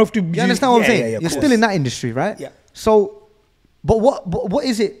writing. You both do. You understand what I'm saying? You're still in that industry, right? Yeah. So, but what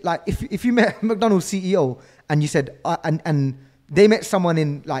is it like? If you met a McDonald's CEO and you said and they met someone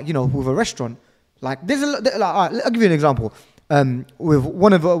in, like, you know, with a restaurant, like there's like, all right, I'll give you an example. With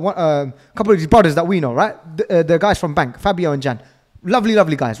one of a couple of these brothers that we know, right? The guys from Bank, Fabio and Jan.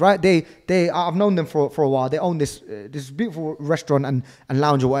 Lovely guys, right? They I've known them for a while. They own this beautiful restaurant and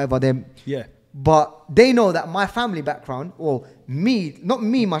lounge or whatever. But they know that my family background, or me, not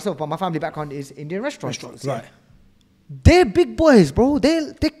me myself, but my family background is Indian restaurants. Right. They're big boys, bro.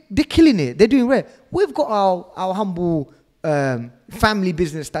 They're killing it. They're doing great. We've got our humble family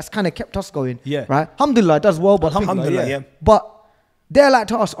business that's kind of kept us going. Yeah. Right. Alhamdulillah, it does well, but Alhamdulillah, yeah. But they're like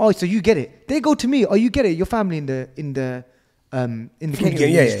to us, oh, so you get it. They go to me, oh, you get it. Your family in the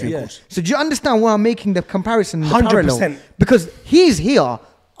catering industry. Of course. So do you understand why I'm making the comparison? 100%. Because he's here,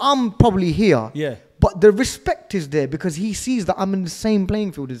 I'm probably here. Yeah. But the respect is there because he sees that I'm in the same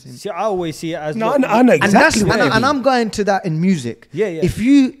playing field as him. See, I always see it as I know exactly. And I'm going to that in music. Yeah. If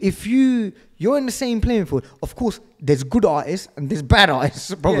you're in the same playing field, of course, there's good artists and there's bad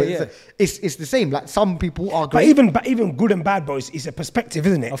artists. Bro, it's the same. Like, some people are great. But even good and bad, bro, is a perspective,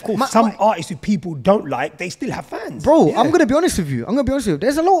 isn't it? Of course. Some artists who people don't like, they still have fans. Bro, I'm gonna be honest with you.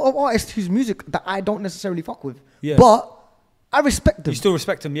 There's a lot of artists whose music that I don't necessarily fuck with. Yeah. But I respect them. You still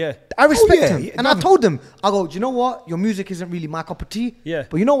respect them, yeah. I respect them. Yeah, and I told them, I go, do you know what? Your music isn't really my cup of tea. Yeah.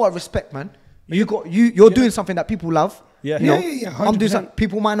 But you know what? Respect, man. You're doing something that people love. Yeah. You know? Yeah, I'm doing something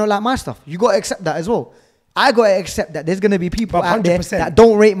people might not like my stuff. You gotta accept that as well. I gotta accept that there's gonna be people out there that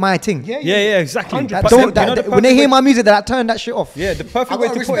don't rate my thing. Yeah, exactly. When they hear my music, that I turn that shit off. Yeah, the perfect way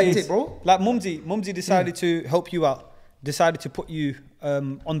to put it is, bro. Like Mumsy decided to help you out, decided to put you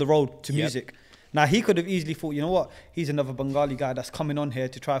on the road to music. Now, he could have easily thought, you know what, he's another Bengali guy that's coming on here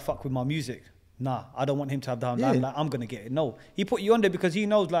to try fuck with my music. Nah, I don't want him to have the limelight. I'm going to get it. No, he put you on there because he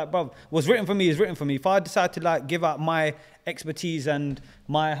knows, like, bruv, what's written for me is written for me. If I decide to, like, give out my expertise and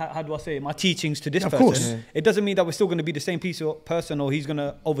my, how do I say it, my teachings to this person, it doesn't mean that we're still going to be the same person or he's going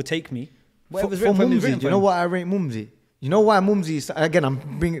to overtake me. Whatever's written for me is written for him. You know what I rate Mumsy? You know why Mumsy is, again, I'm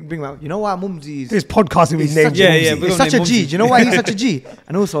bringing out, you know why Mumsy is... This podcasting with name Mumsy. He's such a G. Do you know why he's such a G?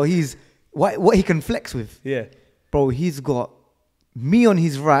 And also, he's... What he can flex with. Yeah. Bro, he's got me on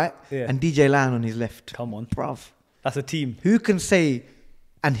his right and DJ Lion on his left. Come on. Bruv. That's a team. Who can say,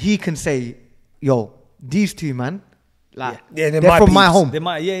 and he can say, yo, these two, man, like, they're from my home.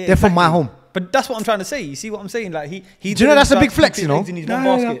 They're from my home. But that's what I'm trying to say. You see what I'm saying? Like, he do you know that's a big flex, you know?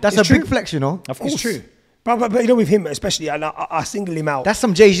 That's a big flex, you know? Of course. It's true. But you know, with him especially, and I single him out. That's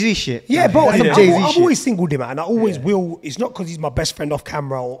some Jay-Z shit. Yeah, bro. I've shit. always singled him out, and I always will. It's not because he's my best friend off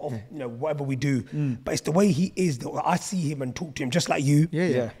camera or you know, whatever we do, but it's the way he is. I see him and talk to him just like you.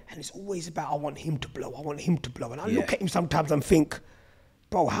 Yeah. And it's always about, I want him to blow. I want him to blow. And I look at him sometimes and think,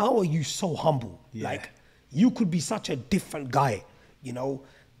 bro, how are you so humble? Like, you could be such a different guy. You know,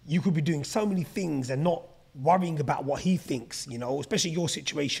 you could be doing so many things and not worrying about what he thinks, you know, especially your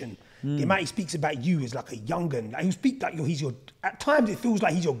situation. The amount he speaks about you is like a young'un. Like, you speak like he's your... At times, it feels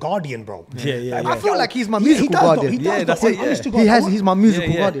like he's your guardian, bro. I feel like he's my musical guardian. He's my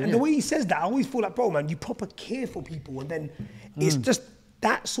musical guardian. And the way he says that, I always feel like, bro, man, you proper care for people. And then it's just...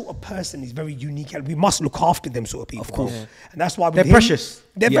 That sort of person is very unique, and we must look after them sort of people. Of course. And that's why they're precious.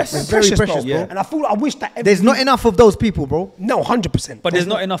 They're very precious, bro. Yeah. And I wish that there's not enough of those people, bro. No, 100%. But there's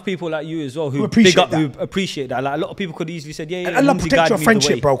not enough people like you as well who appreciate that. Like, a lot of people could easily said, and Allah protect your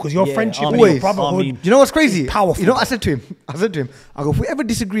friendship, bro, because your friendship and your brotherhood. You know what's crazy? Powerful. You know what I said to him? I go, if we ever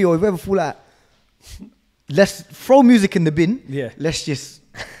disagree or if we ever fall out, let's throw music in the bin. Yeah. Let's just.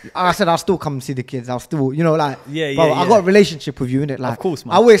 I said I'll still come and see the kids. I'll still, you know, like, Yeah, bro, yeah, I yeah. got a relationship with you, innit? Like, Of course,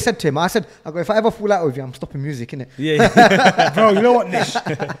 man. I always said to him, I go, if I ever fall out with you, I'm stopping music, innit? Yeah. Bro, you know what, Nish?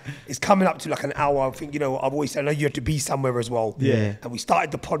 It's coming up to like an hour. I think, you know, I've always said, I know you have to be somewhere as well. Yeah. And we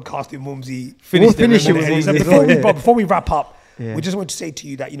started the podcast with Mumsy. We'll finish it with And so Mumsy as before, well, we, yeah. bro, before we wrap up, Yeah. we just want to say to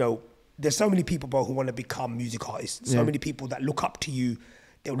you that, you know, there's so many people, bro, who want to become music artists. So Yeah. many people that look up to you.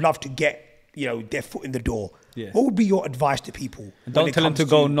 They would love to get, you know, their foot in the door. Yeah. What would be your advice to people? Don't tell them to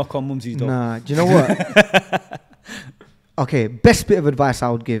go knock on Mumsy's door. Nah, do you know what? Okay, best bit of advice I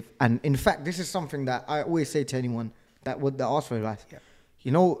would give, and in fact, this is something that I always say to anyone that asks for advice. Yeah.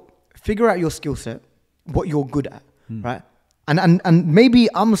 You know, figure out your skill set, what you're good at, right? And maybe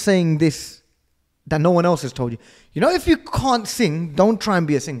I'm saying this that no one else has told you. You know, if you can't sing, don't try and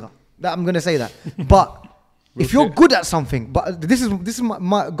be a singer. That I'm gonna say that. But if you're good at something, but this is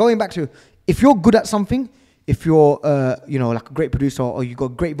my going back to, if you're good at something, if you're you know, like a great producer or you got a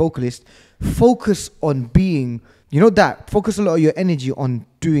great vocalist, focus on being, you know, that. Focus a lot of your energy on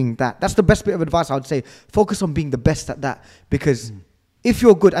doing that. That's the best bit of advice I would say. Focus on being the best at that, because if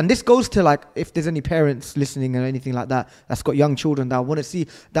you're good, and this goes to like, if there's any parents listening or anything like that that's got young children that want to see,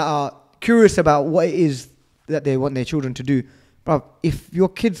 that are curious about what it is that they want their children to do. Bro, if your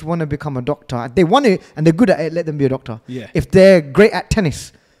kids want to become a doctor, they want it and they're good at it, let them be a doctor. Yeah. If they're great at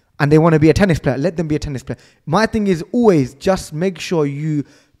tennis and they want to be a tennis player, let them be a tennis player. My thing is always just make sure you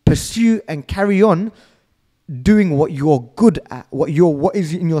pursue and carry on doing what you're good at, what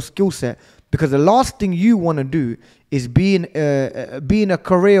is in your skill set. Because the last thing you want to do is be in a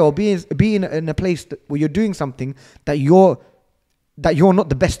career or be in a place where you're doing something that you're not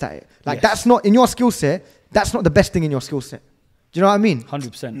the best at it. Like, Yes. that's not in your skill set. That's not the best thing in your skill set. Do you know what I mean?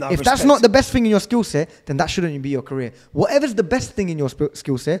 100%. No. If that's not the best thing in your skill set, then that shouldn't be your career. Whatever's the best thing in your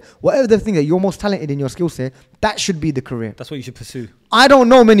skill set, whatever the thing that you're most talented in your skill set, that should be the career. That's what you should pursue. I don't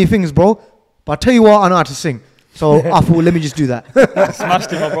know many things, bro, but I tell you what, I know how to sing. So I thought, let me just do that.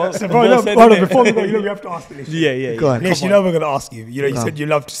 Smashed it, my bro. So, bro, no, hold on, before we go, you know, we have to ask the Nish. Yeah. Go on. Nish, you know we're going to ask you. You know, you Go said on. you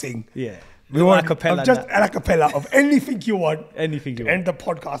love to sing. Yeah. We want acapella. just an acapella of anything you want. Anything you to end the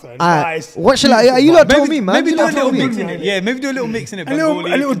podcast on a Alright, nice. what shall I? You lot told me, man. Maybe You do a lot little told me. mix in it. Yeah, maybe do a little mix in it. A little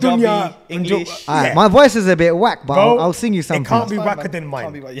Bengali, dunya, Punjabi, English. Alright, Yeah. my voice is a bit whack, but Bro, I'll sing you something. It can't be Fine, whacker man. than mine.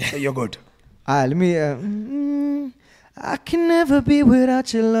 Can't be whack- yeah. So you're good. Alright, let me. I can never be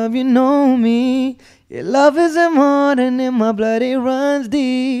without your love, you know me. Your love is more than in my blood, it runs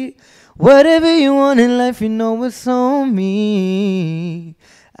deep. Whatever you want in life, you know it's on me.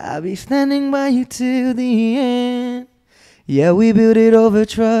 I'll be standing by you till the end. Yeah, we built it over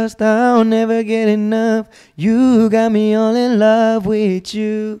trust, I'll never get enough. You got me all in love with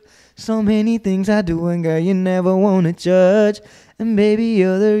you. So many things I do, and girl, you never wanna judge. And baby,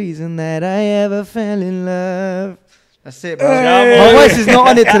 you're the reason that I ever fell in love. That's it, bro. Hey. My voice is not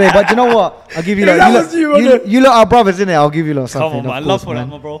on it today, but you know what? I'll give you Yeah, lot. that You, was you, lot, wasn't you lot are brothers, innit? I'll give you lot something. Come on, man. of Love course, for that, man.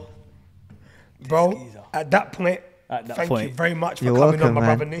 my bro. Bro, at that point, At that thank point. you very much for You're coming welcome, on, my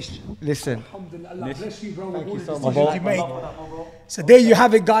man. brother Nish. Listen, Allah bless you, bro. Thank you so so much. much. You made. So there you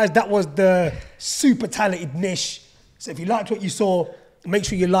have it, guys. That was the super talented Nish. So if you liked what you saw, make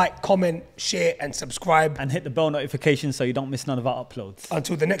sure you like, comment, share, and subscribe. And hit the bell notification so you don't miss none of our uploads.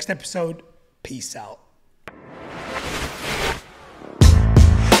 Until the next episode, peace out.